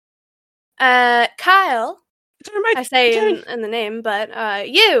 Kyle. I say in the name, but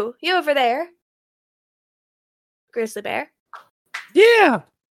you over there, Grizzly Bear. Yeah.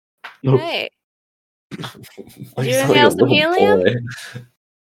 Nope. Hey, Like, you sound inhale a some little helium?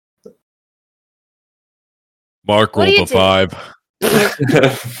 boy. Mark What do rolled you a do? 5.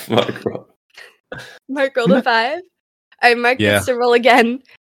 Fuck, bro. Mark rolled a 5. All right, Mark Yeah. gets to roll again.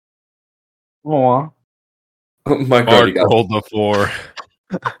 Aw. Mark already Mark got rolled a 4.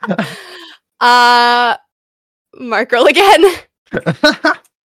 Mark roll again.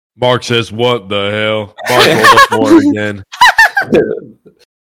 Mark says, "What the hell?" Mark rolled a 4 again.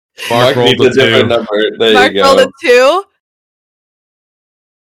 Mark rolled needs a a different 2. number. There Mark you rolled go. a 2.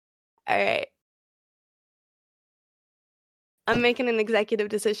 All right. I'm making an executive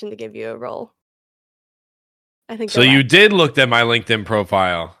decision to give you a roll. I think. So you'll you like it. did look at my LinkedIn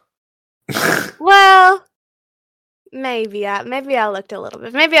profile. Well, maybe I looked a little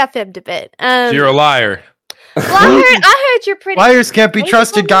bit. Maybe I fibbed a bit. So you're a liar. Well, I heard you're pretty. Liars can't be What?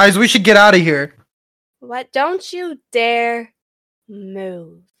 trusted, guys. We should get out of here. What? Don't you dare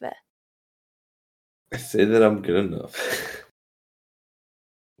move. I say that I'm good enough.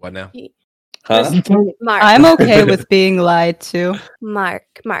 What now? Huh? Mark. I'm okay with being lied to. Mark.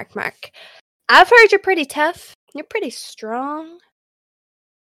 I've heard you're pretty tough. You're pretty strong.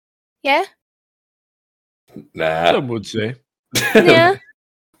 Yeah? Nah. Some would say. Yeah.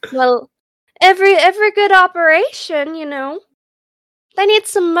 Well, every good operation, they need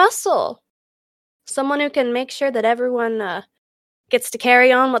some muscle. Someone who can make sure that everyone gets to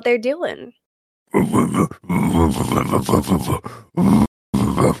carry on what they're doing.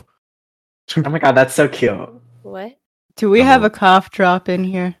 Oh my God, that's so cute. What? Do we I'm have a- a cough drop in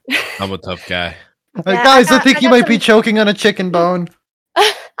here? I'm a tough guy. Yeah, Guys, I I think you got might be some- choking on a chicken bone.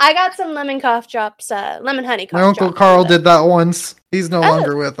 I got some lemon cough drops, lemon honey cough My uncle drops. Carl did that once. He's no Oh.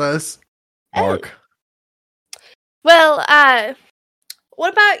 longer with us. Mark. Well,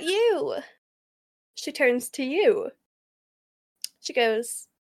 what about you? She turns to you. She goes,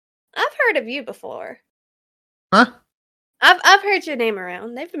 I've heard of you before. Huh? I've heard your name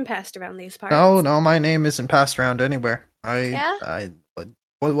around. They've been passed around these parts. No, my name isn't passed around anywhere. Yeah?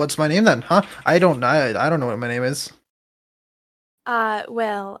 What's my name then? Huh? I don't know what my name is.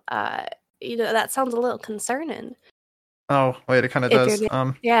 Well, that sounds a little concerning. Oh, wait, it kind of If does.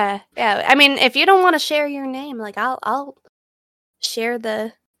 you're Yeah. I mean, if you don't want to share your name, like I'll share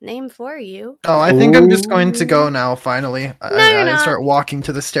the name for you. Oh, I think I'm just going to go now, finally. you're I not. start walking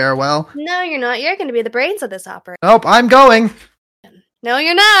to the stairwell. No, you're not. You're going to be the brains of this opera. Nope, I'm going! No,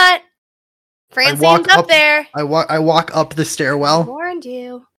 you're not. Francine's up there. I walk up the I stairwell. warned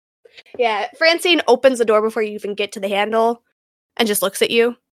you. Yeah, Francine opens the door before you even get to the handle and just looks at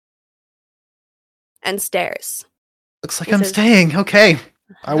you and stares. Looks like He I'm says, staying. Okay.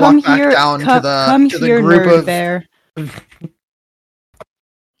 I Come walk back here, down to the here, group nerd of. bear. All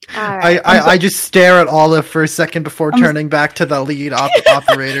right. I just stare at Olive for a second before turning back to the lead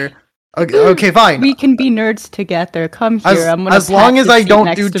operator. Okay, fine. We can be nerds together. Come here. As long as I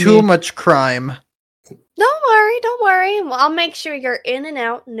don't do too much crime. Don't worry. Well, I'll make sure you're in and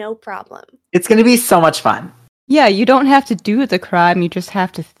out, no problem. It's gonna be so much fun. Yeah, you don't have to do the crime. You just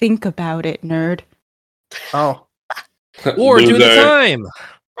have to think about it, nerd. Oh. Or do the Loser. time,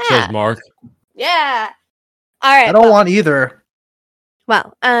 Yeah. says Mark. Yeah. All right. I don't want either.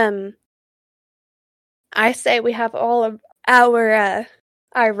 Well, I say we have all of our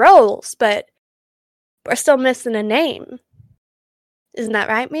roles, but we're still missing a name. Isn't that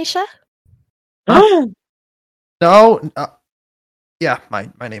right, Misha? No. Yeah, my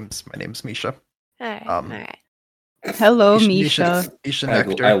name's Misha. All right. All right. Hello, Misha. Misha I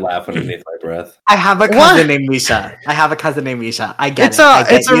Nectar. laugh underneath my breath. I have a What? cousin named Misha. I get It's it. I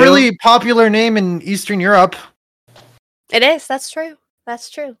get it's a you. really popular name in Eastern Europe. It is. That's true.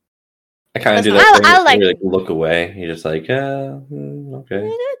 I kind of do Listen, that thing I where like- you, look away. You're just like,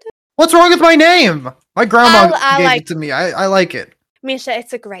 okay. What's wrong with my name? My grandma I gave like- it to me. I like it. Misha,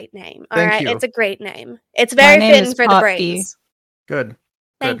 it's a great name. All Thank right, you. it's a great name. It's My very name fitting is for the Poppy. brains. Good.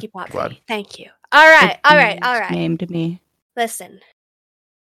 Thank Good. you, Poppy. Glad. Thank you. All right. It's named me. Listen,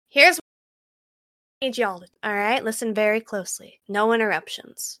 here's what I need y'all to. All right, listen very closely. No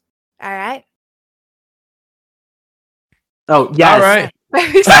interruptions. All right. Oh yes. All right.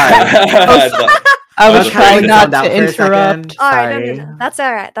 I was Okay, trying calm not down to for a second. interrupt. All right, Sorry. no. That's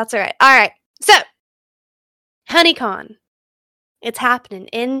all right. All right. So, HoneyCon, it's happening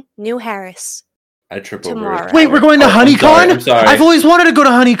in New Harris. I trip Tomorrow. over. Wait, we're going to HoneyCon? I'm sorry. I've always wanted to go to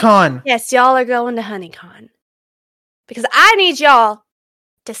HoneyCon. Yes, y'all are going to HoneyCon because I need y'all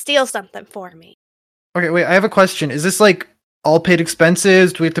to steal something for me. Okay, wait, I have a question. Is this like all paid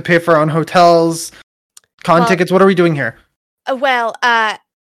expenses? Do we have to pay for our own hotels? Con Well- tickets? What are we doing here?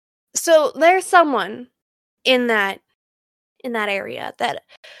 So there's someone in that area that,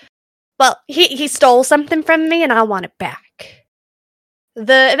 well, he stole something from me and I want it back.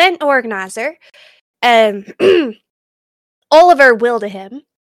 The event organizer, Oliver Wildeham,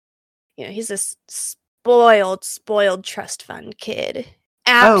 he's this spoiled trust fund kid,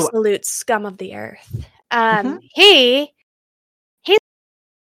 absolute scum of the earth. He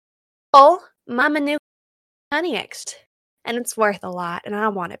stole my Manuka honey ext, and it's worth a lot, and I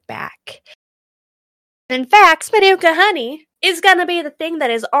want it back. In fact, Manuka honey is gonna be the thing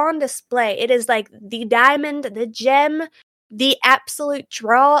that is on display. It is like the diamond, the gem, the absolute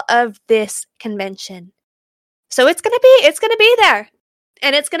draw of this convention. So it's gonna be there.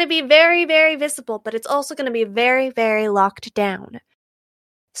 And it's gonna be very, very visible, but it's also gonna be very, very locked down.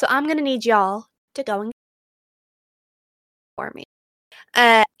 So I'm gonna need y'all to go and for me.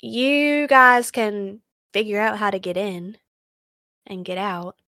 You guys can figure out how to get in and get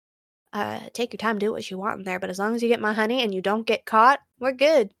out. Take your time, do what you want in there, but as long as you get my honey and you don't get caught, we're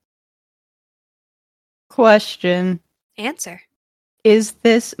good. Question. Answer. Is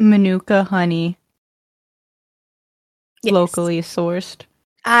this Manuka honey Yes. locally sourced?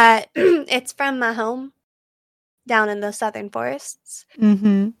 It's from my home down in the southern forests.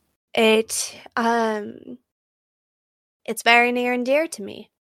 Mm-hmm. It's very near and dear to me.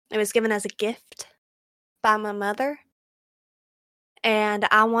 It was given as a gift by my mother, and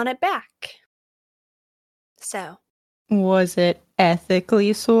I want it back. So, Was it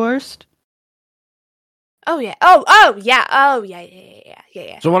ethically sourced? oh yeah, oh yeah.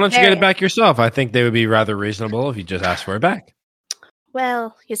 So why don't you get Very- it back yourself? I think they would be rather reasonable if you just asked for it back.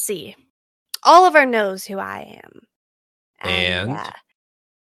 Well, you see, Oliver knows who I am, And?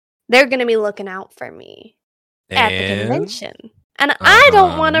 they're gonna be looking out for me at the And convention, and I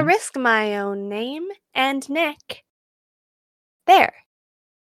don't want to Uh-huh. risk my own name and neck there,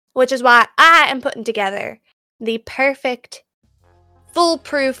 which is why I am putting together the perfect,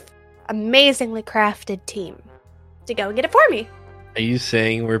 foolproof, amazingly crafted team to go and get it for me. Are you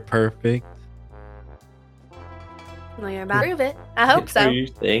saying we're perfect? Well, you're about to prove it. I hope Are so. you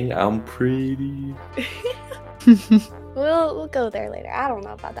saying I'm pretty? We'll go there later. I don't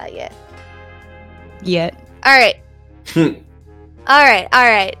know about that yet. Yet. All right. All right.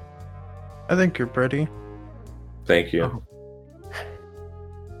 I think you're pretty. Thank you.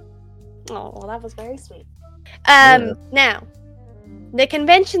 Oh, well, that was very sweet. Yeah. Now, the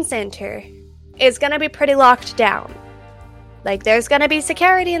convention center is gonna be pretty locked down. Like, there's gonna be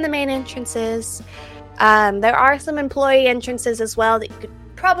security in the main entrances. There are some employee entrances as well that you could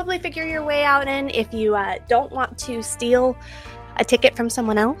probably figure your way out in if you don't want to steal a ticket from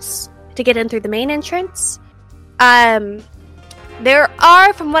someone else to get in through the main entrance. There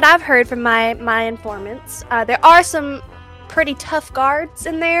are, from what I've heard from my informants, there are some pretty tough guards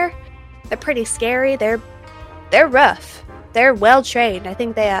in there. They're pretty scary. They're rough. They're well trained. I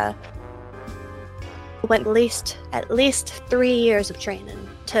think they went at least 3 years of training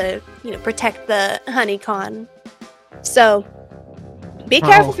to protect the honeycon. So be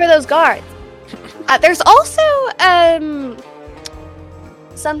careful for those guards. There's also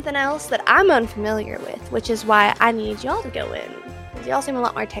something else that I'm unfamiliar with, which is why I need y'all to go in. Because y'all seem a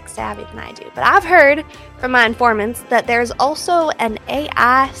lot more tech savvy than I do. But I've heard from my informants that there's also an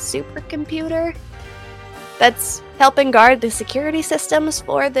AI supercomputer that's helping guard the security systems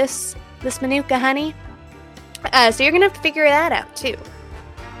for this Manuka honey. So you're gonna have to figure that out too.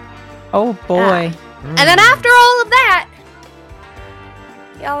 Oh boy. And then after all of that,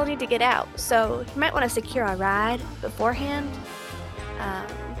 y'all need to get out. So you might want to secure a ride beforehand.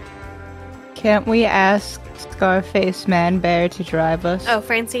 Can't we ask Scarface Man Bear to drive us? Oh,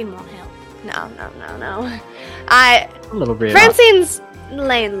 Francine won't help. No. A little weird. Francine's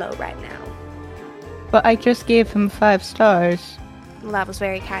laying low right now. But I just gave him 5 stars. Well, that was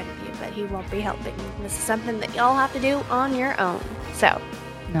very kind of you, but he won't be helping. This is something that y'all have to do on your own. So,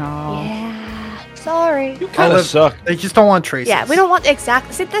 No. yeah, sorry. You kind of suck. They just don't want traces. Yeah, we don't want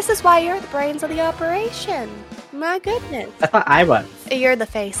exactly. See, this is why you're the brains of the operation. My goodness. I thought I was. You're the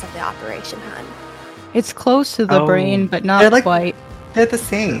face of the operation, hun. It's close to the Oh. brain, but not They're like- quite. They're the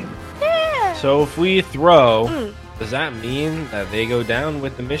same. Yeah. So if we throw, Mm. does that mean that they go down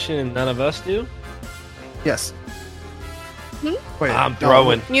with the mission and none of us do? Yes. Hmm? Wait, I'm no,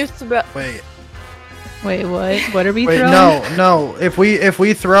 throwing. You throw. Wait, Wait, what? What are we wait, throwing? no. If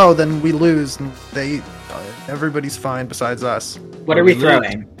we throw, then we lose. And everybody's fine besides us. What are we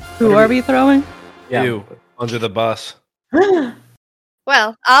throwing? Who are we throwing? Yeah. You under the bus.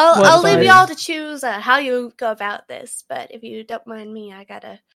 Well, I'll What leave side? y'all to choose how you go about this. But if you don't mind me, I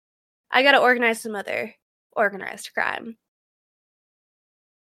gotta organize some other organized crime.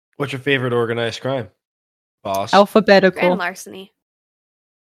 What's your favorite organized crime, boss? Alphabetical. Grand larceny.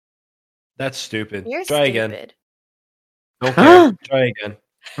 That's stupid. You're Try stupid. again. Don't care. Try again.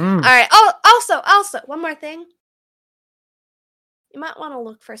 Mm. All right. Oh, also, one more thing. You might want to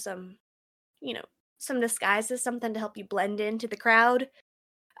look for some disguises, something to help you blend into the crowd.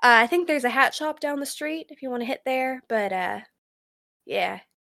 I think there's a hat shop down the street if you want to hit there. But yeah.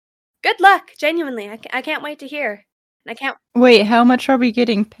 Good luck. Genuinely, I can't wait to hear. And I can't. Wait, how much are we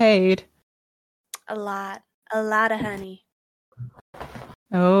getting paid? A lot of honey.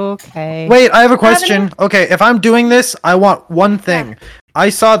 Okay. Wait, I have a question. Okay, if I'm doing this, I want one thing. I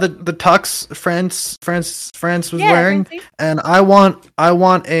saw the tux France was Yeah, wearing, Francie. and I want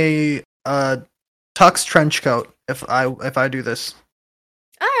a tux trench coat if I do this,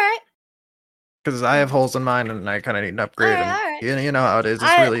 All right. because I have holes in mine and I kind of need an upgrade. Alright. And you know how it is. It's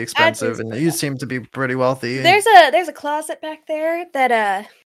I- really I'd expensive, say and so. you seem to be pretty wealthy. There's a closet back there that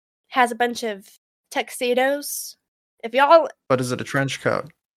has a bunch of tuxedos. If y'all, But is it a trench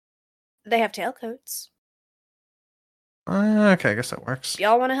coat? they have tailcoats. Okay, I guess that works. If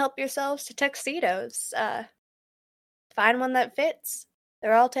y'all want to help yourselves to tuxedos, find one that fits.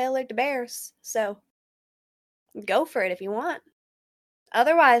 They're all tailored to bears, so go for it if you want.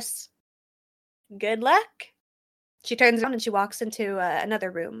 Otherwise, good luck. She turns around and she walks into another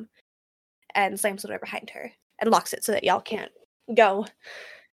room and slams the door behind her and locks it so that y'all can't go.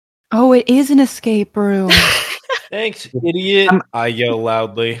 Oh, it is an escape room. Thanks, idiot. I yell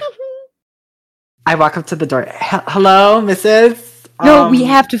loudly. I walk up to the door. Hello, Mrs. No, we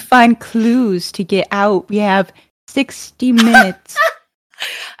have to find clues to get out. We have 60 minutes.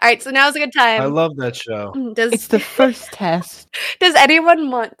 All right, so now's a good time. I love that show. Does It's the first test. Does anyone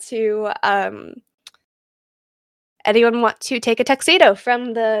want to take a tuxedo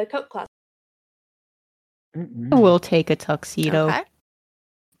from the coat closet? We'll take a tuxedo. Okay.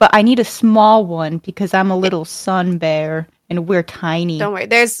 But I need a small one because I'm a little sun bear and we're tiny. Don't worry.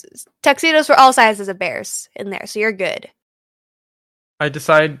 There's tuxedos for all sizes of bears in there, so you're good. I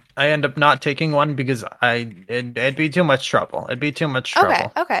end up not taking one because it'd be too much trouble. It'd be too much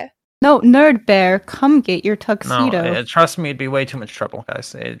trouble. Okay. No, nerd bear, come get your tuxedo. Trust me, it'd be way too much trouble,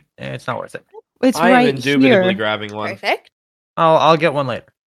 guys. It's not worth it. It's I am right indubitably here. grabbing one. Perfect. I'll get one later.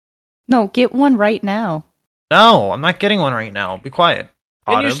 No, get one right now. No, I'm not getting one right now. Be quiet.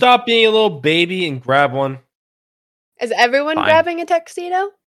 Can you Autumn. stop being a little baby and grab one? Is everyone Fine. grabbing a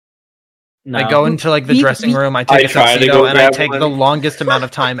tuxedo? No. I go into like the We- dressing we- room. I I take a try to tuxedo, go and I grab take one. the longest amount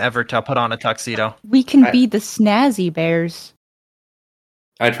of time ever to put on a tuxedo. We can I- be the snazzy bears.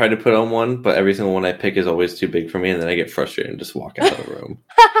 I try to put on one, but every single one I pick is always too big for me, and then I get frustrated and just walk out of the room.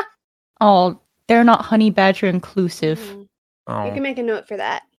 Oh, they're not honey badger inclusive. Mhm. You Oh, can make a note for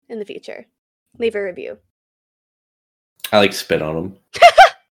that in the future. Leave a review. I like spit on them.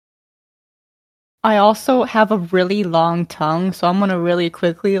 I also have a really long tongue, so I'm gonna really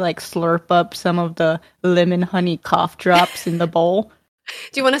quickly like slurp up some of the lemon honey cough drops in the bowl.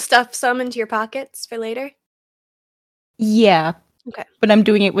 Do you want to stuff some into your pockets for later? Yeah. Okay. But I'm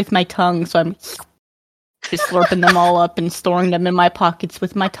doing it with my tongue, so I'm just slurping them all up and storing them in my pockets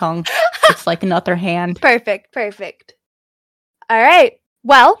with my tongue. It's like another hand. Perfect. All right.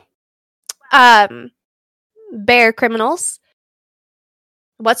 Well, bear criminals.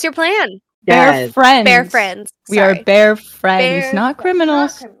 What's your plan? Bear Yes. friends. Bear friends. We are Sorry. bear friends, Bear not friends.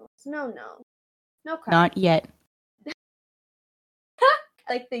 criminals. Not criminals. No crime. Not yet.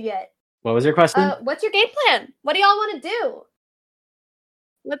 I like the yet. What was your question? What's your game plan? What do y'all want to do?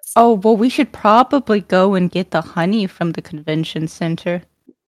 Let's. Oh, well, we should probably go and get the honey from the convention center.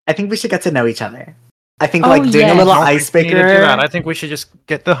 I think we should get to know each other. I think Oh, like doing yes. a little I don't think we need to do icebreaker. that. I think we should just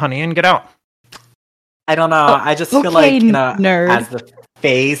get the honey and get out. I don't know. Oh, I just feel okay, like, you know, nerd. as the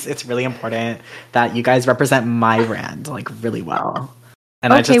face, it's really important that you guys represent my brand like really well.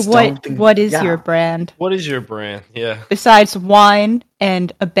 And I Okay, just don't what think, what is yeah. your brand? What is your brand? Yeah. Besides wine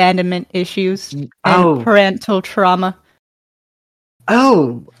and abandonment issues and Oh. parental trauma.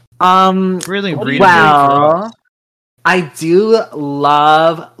 Oh, Really read well, I do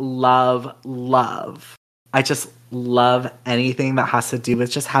love. I just love anything that has to do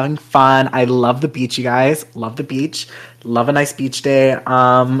with just having fun. I love the beach, you guys. Love the beach. Love a nice beach day.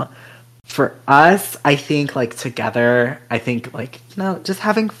 For us, I think like together, I think like, you know, just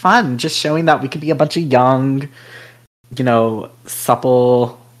having fun, just showing that we could be a bunch of young, you know,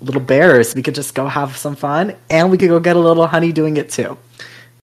 supple little bears. We could just go have some fun, and we could go get a little honey doing it too.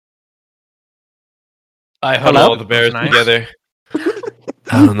 I huddle Hello? all the bears Nice. together.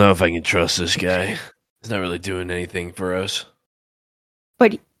 I don't know if I can trust this guy. He's not really doing anything for us.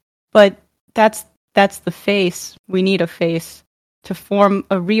 But that's the face. We need a face. To form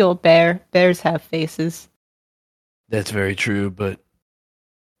a real bear, bears have faces. That's very true, but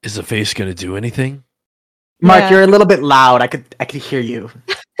is the face going to do anything? Mark, Yeah. you're a little bit loud. I could hear you.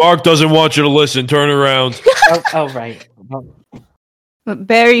 Mark doesn't want you to listen. Turn around. oh, right. But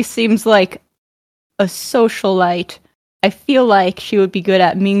Barry seems like a socialite. I feel like she would be good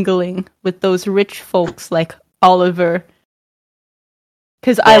at mingling with those rich folks like Oliver.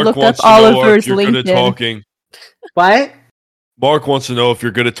 Because I Mark looked up wants to know if Oliver's you're good at LinkedIn. talking. What? Mark wants to know if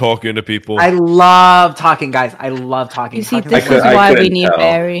you're good at talking to people. I love talking, guys. I love talking. You see, Talking's this my is I why we couldn't need tell.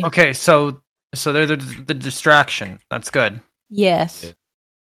 Barry. Okay, so they're the distraction. That's good. Yes. Yeah.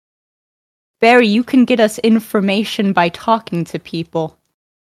 Barry, you can get us information by talking to people.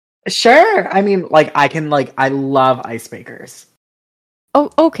 Sure. I mean, like, I love icebreakers. Oh,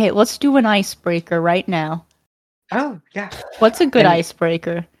 okay, let's do an icebreaker right now. Oh, yeah. What's a good And-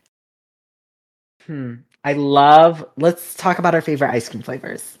 icebreaker? Let's talk about our favorite ice cream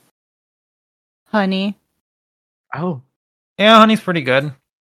flavors. Honey. Oh. Yeah, honey's pretty good.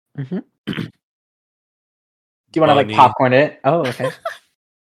 Mm-hmm. Do you want to, like, Bunny. popcorn it? Oh, okay.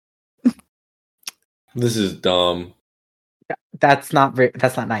 This is dumb. That's not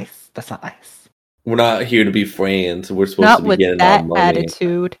nice. That's not nice. We're not here to be friends. We're supposed Not to be with getting that our money.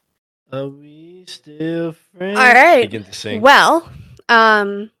 attitude. Are we still friends? All right. Begin to sing. Well,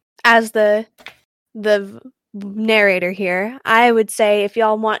 as the narrator here, I would say if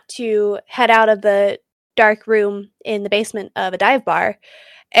y'all want to head out of the dark room in the basement of a dive bar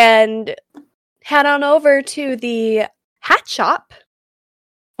and head on over to the hat shop.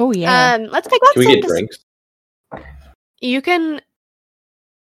 Oh yeah. Let's pick up Can we some. get drinks? You can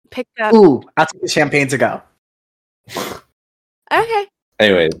pick up. Ooh, I'll take the champagne to go. Okay.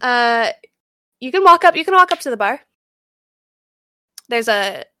 Anyway, You can walk up. You can walk up to the bar. There's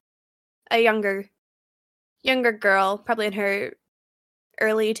a younger girl, probably in her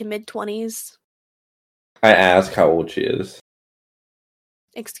early to mid 20s. I ask how old she is.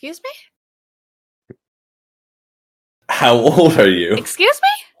 Excuse me? How old are you? Excuse me?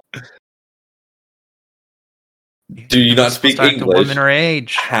 Do you not speak Supposed to act a English? woman her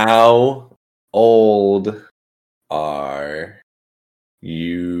age. How old are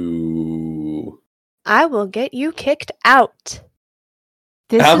you? I will get you kicked out.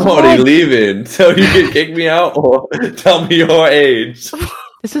 I'm already leaving, so you can kick me out or tell me your age.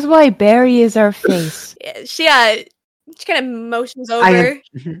 This is why Barry is our face. She kind of motions over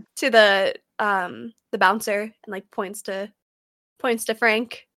to the bouncer and like points to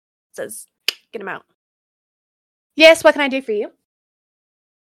Frank. Says, "Get him out." Yes, what can I do for you?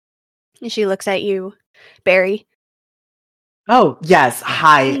 And she looks at you, Barry. Oh yes,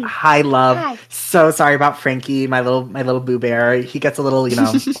 hi, love. Hi. So sorry about Frankie, my little boo bear. He gets a little, he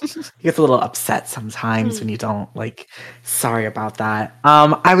gets a little upset sometimes when you don't like. Sorry about that.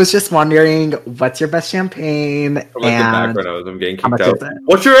 I was just wondering, what's your best champagne? I'm like the background of I'm getting how kicked much out. is it?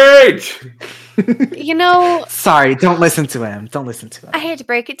 What's your age? Sorry, don't listen to him. Don't listen to him. I hate to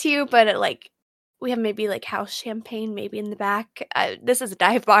break it to you, but we have maybe like house champagne, maybe in the back. This is a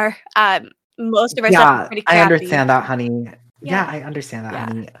dive bar. Most of our stuff is pretty crappy. I understand that, honey. Yeah, I understand that,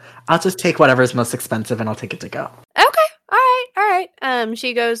 honey. I'll just take whatever's most expensive and I'll take it to go. Okay. All right.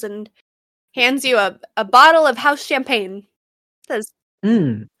 She goes and hands you a bottle of house champagne. Says,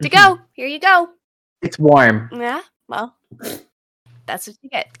 to go. Here you go. It's warm. Yeah, well, that's what you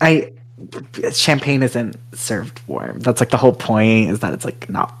get. Champagne isn't served warm. That's like the whole point, is that it's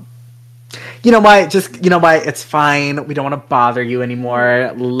like not. You know what? It's fine. We don't want to bother you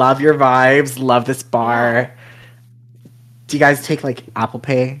anymore. Love your vibes. Love this bar. Do you guys take like Apple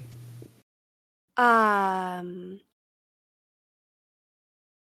Pay? You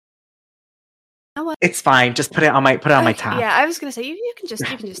know what? It's fine. Just put it on my my tab. Yeah, I was gonna say you can just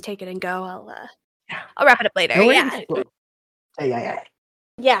take it and go. I'll wrap it up later.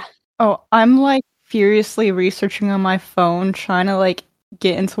 Yeah. Oh, I'm like furiously researching on my phone, trying to like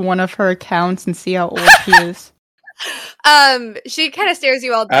get into one of her accounts and see how old she is. She kind of stares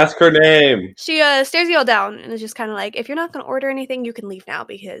you all down. Ask her name. She stares you all down and is just kind of like, if you're not going to order anything, you can leave now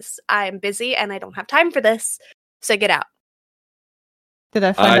because I'm busy and I don't have time for this. So get out. Did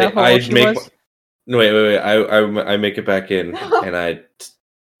I find out how old she was? No, wait. I make it back in and I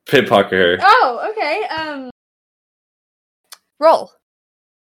pickpocket her. Oh, okay. Roll.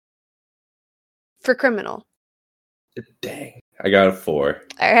 For criminal. Dang. I got a 4.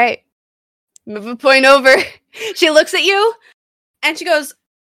 All right. Move a point over. She looks at you and she goes,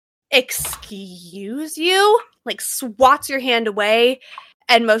 "Excuse you?" Like swats your hand away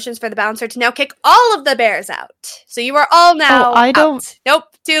and motions for the bouncer to now kick all of the bears out. So you are all now out. Nope,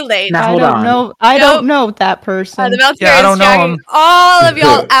 too late. Now, I don't know that person. The bouncer is dragging all of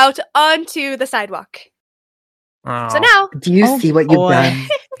y'all out onto the sidewalk. Oh. So now, do you see what you've done?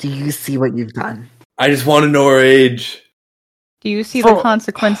 Do you see what you've done? I just want to know her age. Do you see the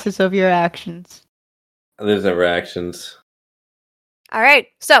consequences of your actions? There's never actions. All right.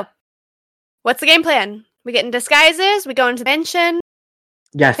 So, what's the game plan? We get in disguises. We go into dimension.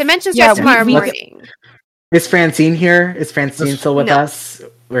 Yes. Dimension starts tomorrow morning. Is Francine here? Is Francine still with us?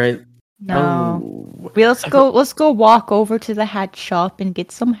 No. Let's go walk over to the hat shop and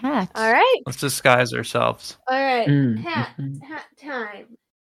get some hats. All right. Let's disguise ourselves. All right. Hat time.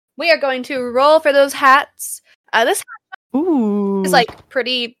 We are going to roll for those hats. This Ooh. is like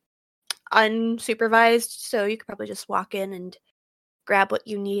pretty unsupervised, so you could probably just walk in and grab what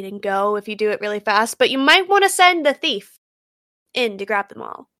you need and go if you do it really fast. But you might want to send the thief in to grab them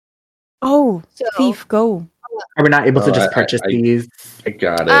all. Oh, thief, go. Are we not able to just purchase these? I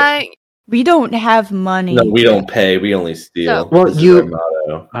got it. We don't have money. No, we don't pay. We only steal. Well, this is our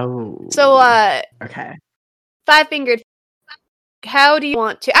motto. Oh. So, okay. Five-fingered. How do you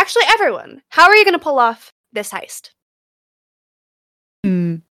want to? Actually, everyone. How are you going to pull off this heist?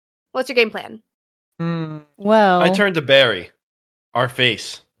 What's your game plan? Well, I turn to Barry, our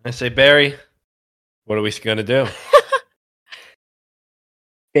face. I say, Barry, what are we going to do?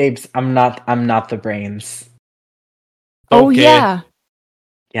 Babes, I'm not the brains. Oh, okay.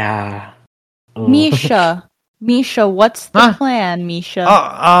 Yeah. Ooh. Misha, what's the plan,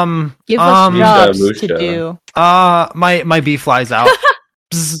 Misha? Give us jobs to do. My bee flies out.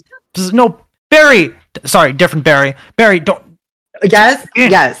 Bzz, bzz, no, Barry. Sorry, different Barry. Barry, don't. Yes.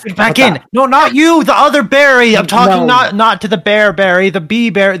 Get back in. That? No, not you. The other Barry. I'm talking not to the bear Barry. The bee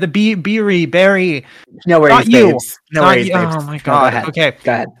bear. The beery Barry. No worries, not you. Babes. No worries, babes. Oh my god. No, okay.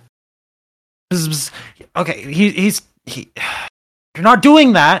 Go ahead. Bzz, bzz. Okay. He's. You're not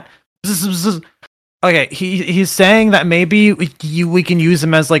doing that. Bzz, bzz. Okay. He's saying that maybe we can use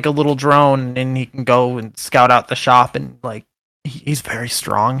him as like a little drone, and he can go and scout out the shop, and like he's very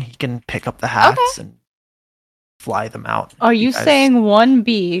strong. He can pick up the hats and fly them out. Are you saying one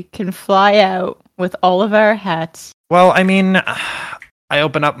bee can fly out with all of our hats? Well, I mean, I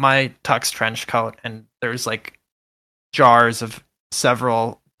open up my tux trench coat and there's like jars of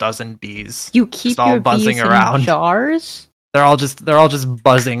several dozen bees. You keep just all your buzzing bees around. in jars? They're all just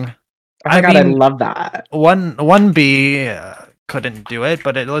buzzing. Oh my god, I love that. One bee couldn't do it,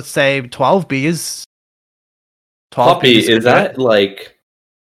 but let's say 12 bees. 12 Poppy, bees could is do that it. like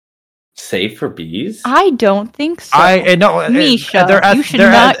safe for bees? I don't think so. No, Misha, you should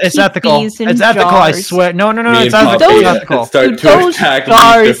not it's keep ethical. bees in It's ethical. I jars. swear. No, Me it's and ethical. Poppy It's ethical. start to Those attack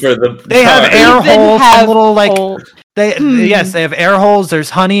jars- Misha for the They have jar. air Even holes have and little like hole- yes, they have air holes. There's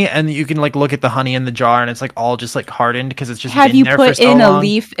honey, and you can like look at the honey in the jar, and it's like all just like hardened because it's just Have been you there for put so in a long.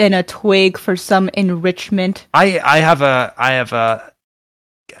 leaf and a twig for some enrichment? I have a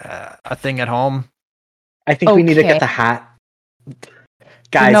thing at home. I think we need to Okay. get the hat.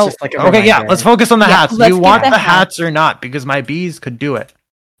 Guys, No. just like a Okay, yeah, reminder. let's focus on the Yeah, hats. Do let's you get want the the hats hats. or not? Because my bees could do it.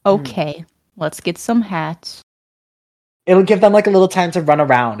 Okay, let's get some hats. It'll give them like a little time to run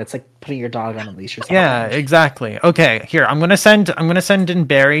around. It's like putting your dog on a leash or something. Yeah, exactly. Okay, here I'm gonna send in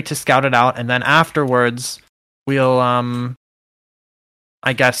Barry to scout it out, and then afterwards we'll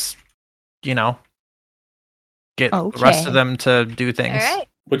I guess get the rest Okay. of them to do All things. right.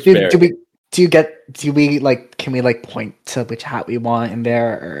 Which Do, bear? can we like point to which hat we want in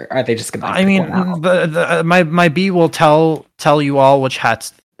there, or are they just gonna like, I mean, pick one out? my bee will tell you all which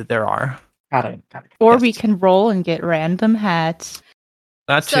hats there are. Got it. Or Yes. we can roll and get random hats.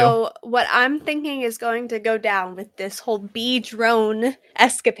 That too. So what I'm thinking is going to go down with this whole bee drone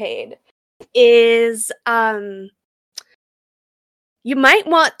escapade is you might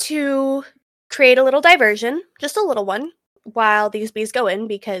want to create a little diversion, just a little one, while these bees go in,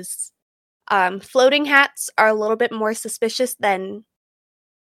 because floating hats are a little bit more suspicious than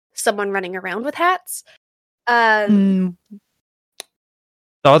someone running around with hats. Mm,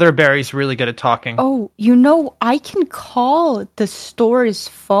 The other Barry's really good at talking. Oh, I can call the store's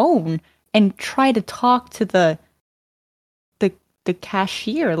phone and try to talk to the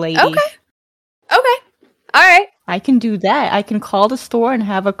cashier lady. Okay. All right. I can do that. I can call the store and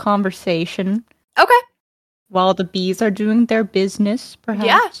have a conversation Okay. while the bees are doing their business, perhaps.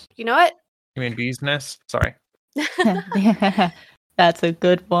 Yeah. You know what? You mean bees nest? Sorry. That's a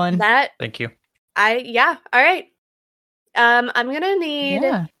good one. That Thank you. yeah. All right. I'm gonna need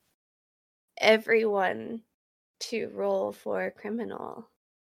Yeah. everyone to roll for criminal.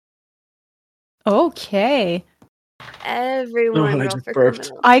 Okay. Everyone I roll just for burped.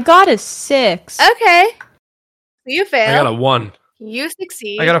 criminal. I got a 6. Okay. You I fail. got a 1. You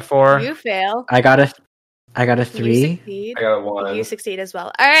succeed. I got a 4. You fail. I got a You 3. succeed. I got a 1. You succeed as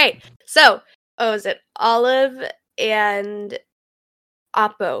well. All right. So, is it Olive and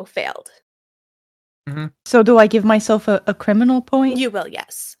Oppo failed? So do I give myself a criminal point? You will,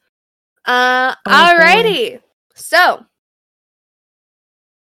 yes. boy. Alrighty. So,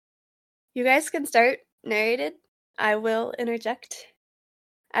 you guys can start narrated. I will interject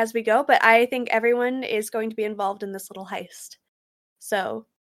as we go, but I think everyone is going to be involved in this little heist. So,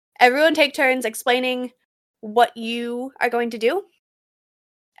 everyone take turns explaining what you are going to do,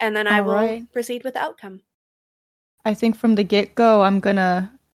 and then I will Alright. proceed with the outcome. I think from the get-go, I'm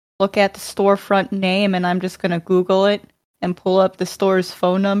gonna look at the storefront name and I'm just gonna Google it and pull up the store's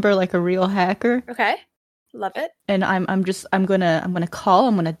phone number like a real hacker. Okay? Love it. And I'm gonna call,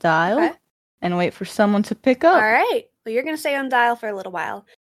 I'm gonna dial, Okay. and wait for someone to pick up. Alright. Well, you're going to stay on dial for a little while.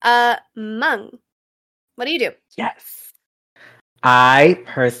 Mung, what do you do? Yes. I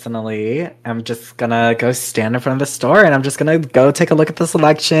personally am just gonna go stand in front of the store and I'm just gonna go take a look at the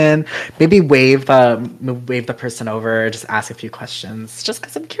selection. Maybe wave the person over, just ask a few questions, just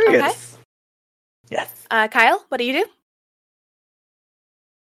because I'm curious. Okay. Yes. Kyle, what do you do?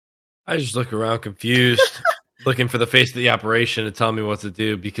 I just look around confused, looking for the face of the operation to tell me what to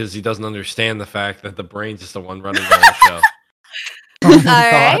do because he doesn't understand the fact that the brain's just the one running the whole show. Oh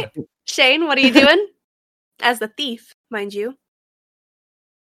All right. Shane, what are you doing? As the thief, mind you.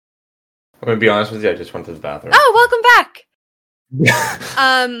 I'm gonna be honest with you. I just went to the bathroom. Oh, welcome back.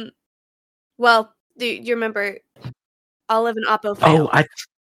 Well, do you remember Olive and Oppo failed? Oh,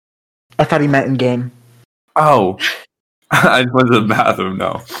 I thought he meant in game. Oh, I just went to the bathroom.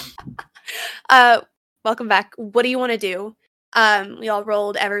 No. Welcome back. What do you want to do? We all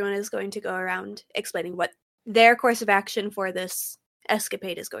rolled. Everyone is going to go around explaining what their course of action for this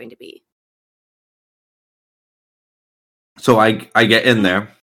escapade is going to be. So I get in there,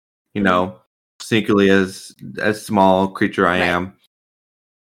 sneakily as small creature I Right. am.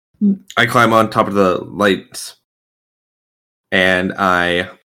 I climb on top of the lights, and I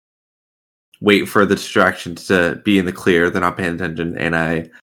wait for the distractions to be in the clear. They're not paying attention, and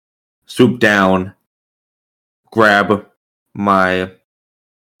I swoop down, grab my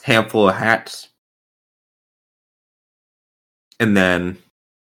handful of hats, and then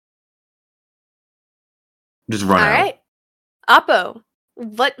Just run All out. right. Oppo,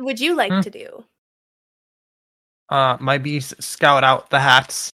 what would you like to do? My bees scout out the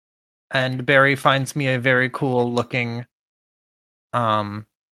hats, and Barry finds me a very cool looking propeller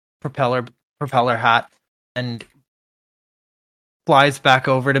hat and flies back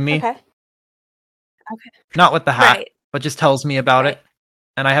over to me. Okay. Not with the hat, Right. but just tells me about it.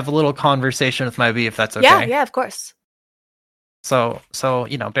 And I have a little conversation with my bee if that's okay. Yeah, of course. So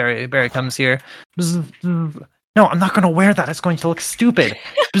Barry comes here. No, I'm not going to wear that. It's going to look stupid.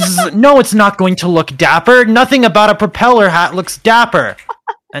 No, it's not going to look dapper. Nothing about a propeller hat looks dapper.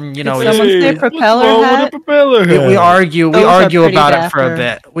 And Did someone say propeller hat? We argue about it for a dapper.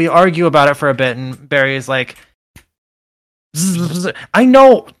 bit. We argue about it for a bit, and Barry is like, I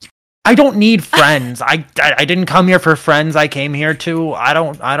know. I don't need friends. I didn't come here for friends. I came here to. I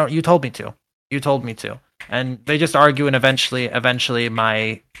don't. You told me to. And they just argue, and eventually,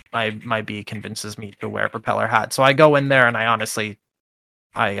 my bee convinces me to wear a propeller hat. So I go in there, and I honestly,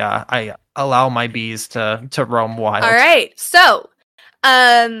 I allow my bees to roam wild. All right. So,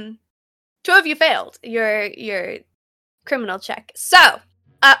 2 of you failed your criminal check. So,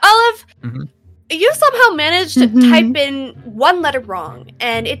 Olive, you somehow managed to type in one letter wrong,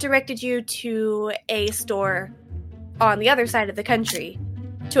 and it directed you to a store on the other side of the country,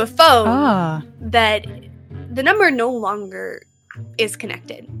 to a phone that the number no longer is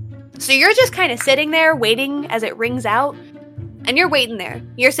connected. So you're just kind of sitting there waiting as it rings out, and you're waiting there.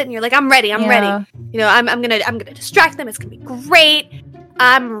 You're sitting, you're like, I'm ready. I'm gonna distract them. It's gonna be great.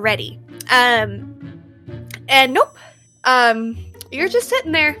 I'm ready. And nope. You're just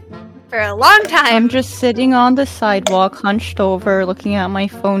sitting there for a long time. I'm just sitting on the sidewalk, hunched over, looking at my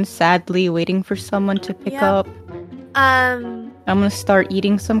phone sadly, waiting for someone to pick up. I'm gonna start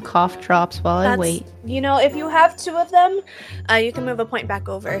eating some cough drops while I wait. If you have 2 of them, you can move a point back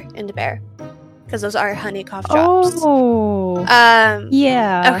over into Bear. Because those are honey cough drops. Oh.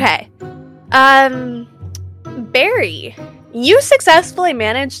 Yeah. Okay. Barry, you successfully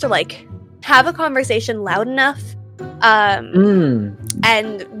managed to, have a conversation loud enough.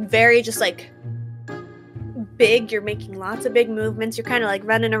 And very just, big. You're making lots of big movements. You're kind of,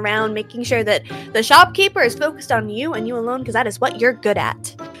 running around, making sure that the shopkeeper is focused on you and you alone, because that is what you're good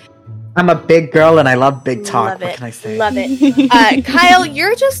at. I'm a big girl and I love big talk. Love it. What can I say? Love it. Kyle,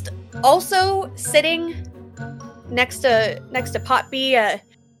 you're just also sitting next to Potbee,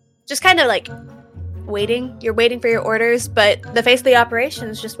 just kind of waiting. You're waiting for your orders, but the face of the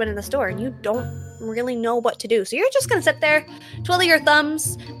operations just went in the store, and you don't really know what to do. So you're just gonna sit there, twiddle your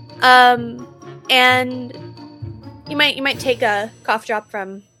thumbs, and you might take a cough drop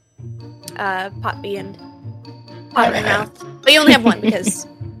from Potbee and put it in your mouth, but you only have one because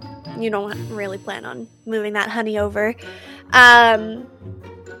you don't really plan on moving that honey over.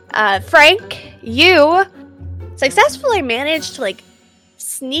 Frank, you successfully managed to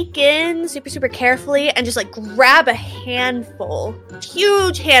sneak in super carefully and just grab a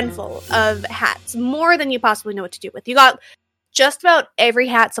huge handful of hats, more than you possibly know what to do with. You got just about every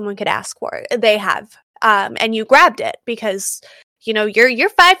hat someone could ask for. They have, and you grabbed it because you're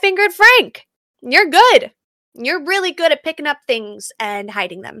 5-fingered Frank. You're good. You're really good at picking up things and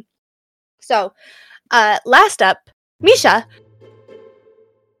hiding them. So, last up, Misha,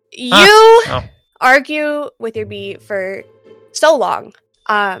 you argue with your bee for so long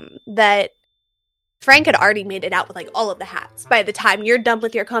that Frank had already made it out with all of the hats. By the time you're done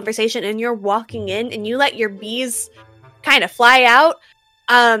with your conversation and you're walking in and you let your bees kind of fly out,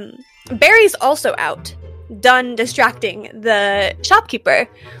 Barry's also out, done distracting the shopkeeper.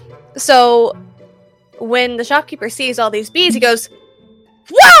 So when the shopkeeper sees all these bees, he goes,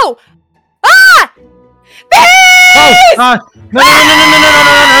 "Whoa! Ah! Bees! No!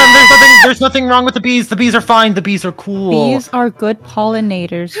 There's nothing wrong with the bees. The bees are fine. The bees are cool. Bees are good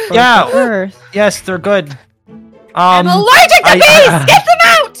pollinators for Yeah. the earth. Yes, they're good. I'm allergic to bees! Get them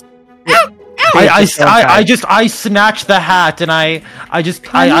out! Out! I snatch the hat and I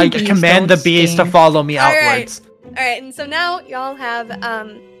command the bees to follow me outwards. All right, and so now y'all have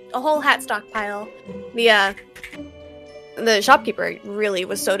a whole hat stockpile. The shopkeeper really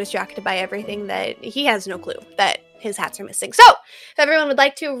was so distracted by everything that he has no clue that his hats are missing. So, if everyone would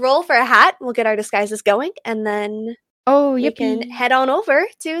like to roll for a hat, we'll get our disguises going, and then we can head on over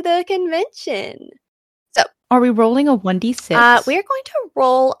to the convention. So, are we rolling a 1d6? We are going to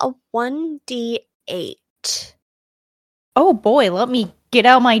roll a 1d8. Oh boy, let me get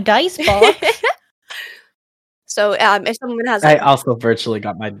out my dice box. So, if someone has, I also virtually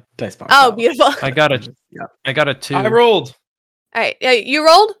got my dice box. Oh, out. beautiful! I got a 2. I rolled. All right, you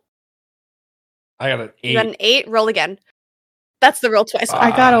rolled. I got an 8. You got an 8. Roll again. That's the roll twice. I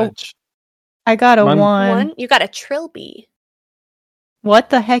got a I got a One. 1. You got a trilby. What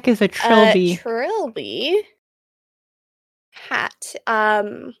the heck is a trilby? Trilby hat.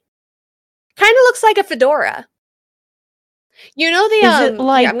 Kind of looks like a fedora. You know the Is it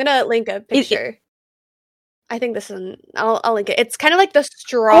like- yeah, I'm gonna link a picture. I think this is. I'll link it. It's kind of like the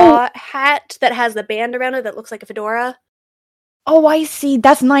straw hat that has the band around it that looks like a fedora. Oh, I see.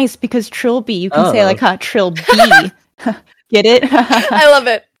 That's nice because trilby. You can say like, trilby. Get it? I love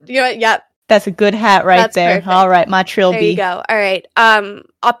it. You know what? Yep. That's a good hat right That's there. perfect. All right, my trilby. There you go. All right.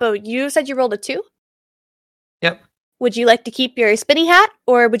 Oppo, you said you rolled a 2? Yep. Would you like to keep your spinny hat,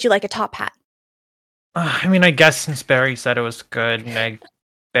 or would you like a top hat? I mean, I guess since Barry said it was good,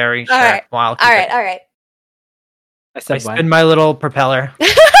 Barry, sure. All right. Well, I'll keep All it. right. All right. I I said spin my little propeller,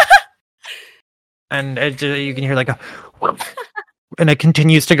 and you can hear like a, and it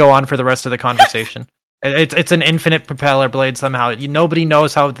continues to go on for the rest of the conversation. It's an infinite propeller blade somehow. Nobody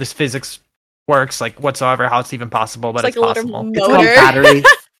knows how this physics works, like whatsoever, how it's even possible, but It's it's like a little possible. It's called motor. batteries.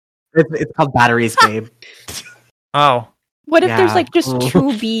 It's called batteries, babe. Oh, What if there's Yeah. like just Ooh.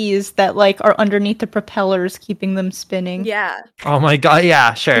 2 bees that like are underneath the propellers, keeping them spinning? Yeah. oh my god!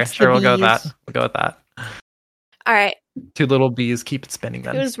 Yeah, sure, It's the sure. We'll go with that. bees. We'll go with that. All right. 2 little bees keep it spinning.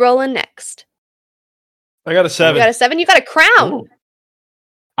 Then Who's rolling next? I got a You 7. got a 7. You got a crown. Ooh.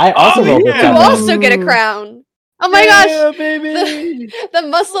 I also rolled You a 7. also get a Ooh. crown. Oh my gosh. Yeah, baby. The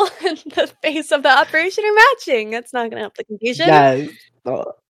muscle and the face of the operation are matching. That's not going to help the confusion. Yes.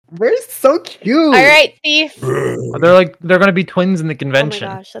 Oh, we're so cute. All right, Thief. they're gonna be twins in the Oh my convention.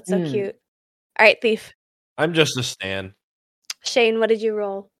 gosh, that's so Mm. cute. All right, Thief. I'm just a stan. Shane, what did you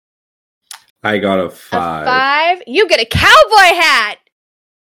roll? I got a A 5. 5. You get a cowboy hat.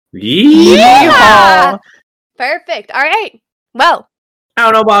 Yeah. Yeehaw. Perfect. All right. Well, I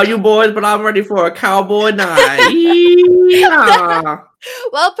don't know about you boys, but I'm ready for a cowboy night. Yeah.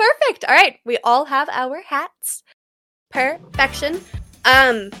 well, perfect. All right. We all have our hats. Perfection.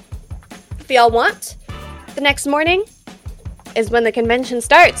 If y'all want, the next morning is when the convention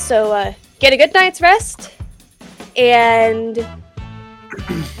starts. So get a good night's rest, and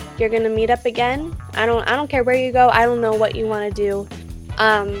you're gonna meet up again. I don't care where you go. I don't know what you want to do,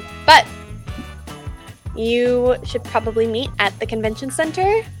 but you should probably meet at the convention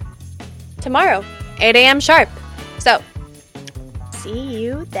center tomorrow, 8 a.m. sharp. So see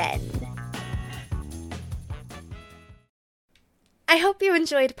you then. I hope you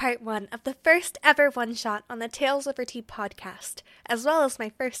enjoyed part 1 of the first ever one-shot on the Tales Over Tea podcast, as well as my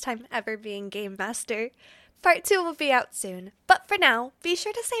first time ever being Game Master. Part 2 will be out soon, but for now, be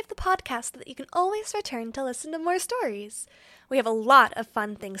sure to save the podcast so that you can always return to listen to more stories. We have a lot of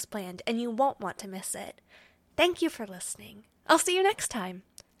fun things planned, and you won't want to miss it. Thank you for listening. I'll see you next time.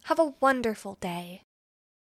 Have a wonderful day.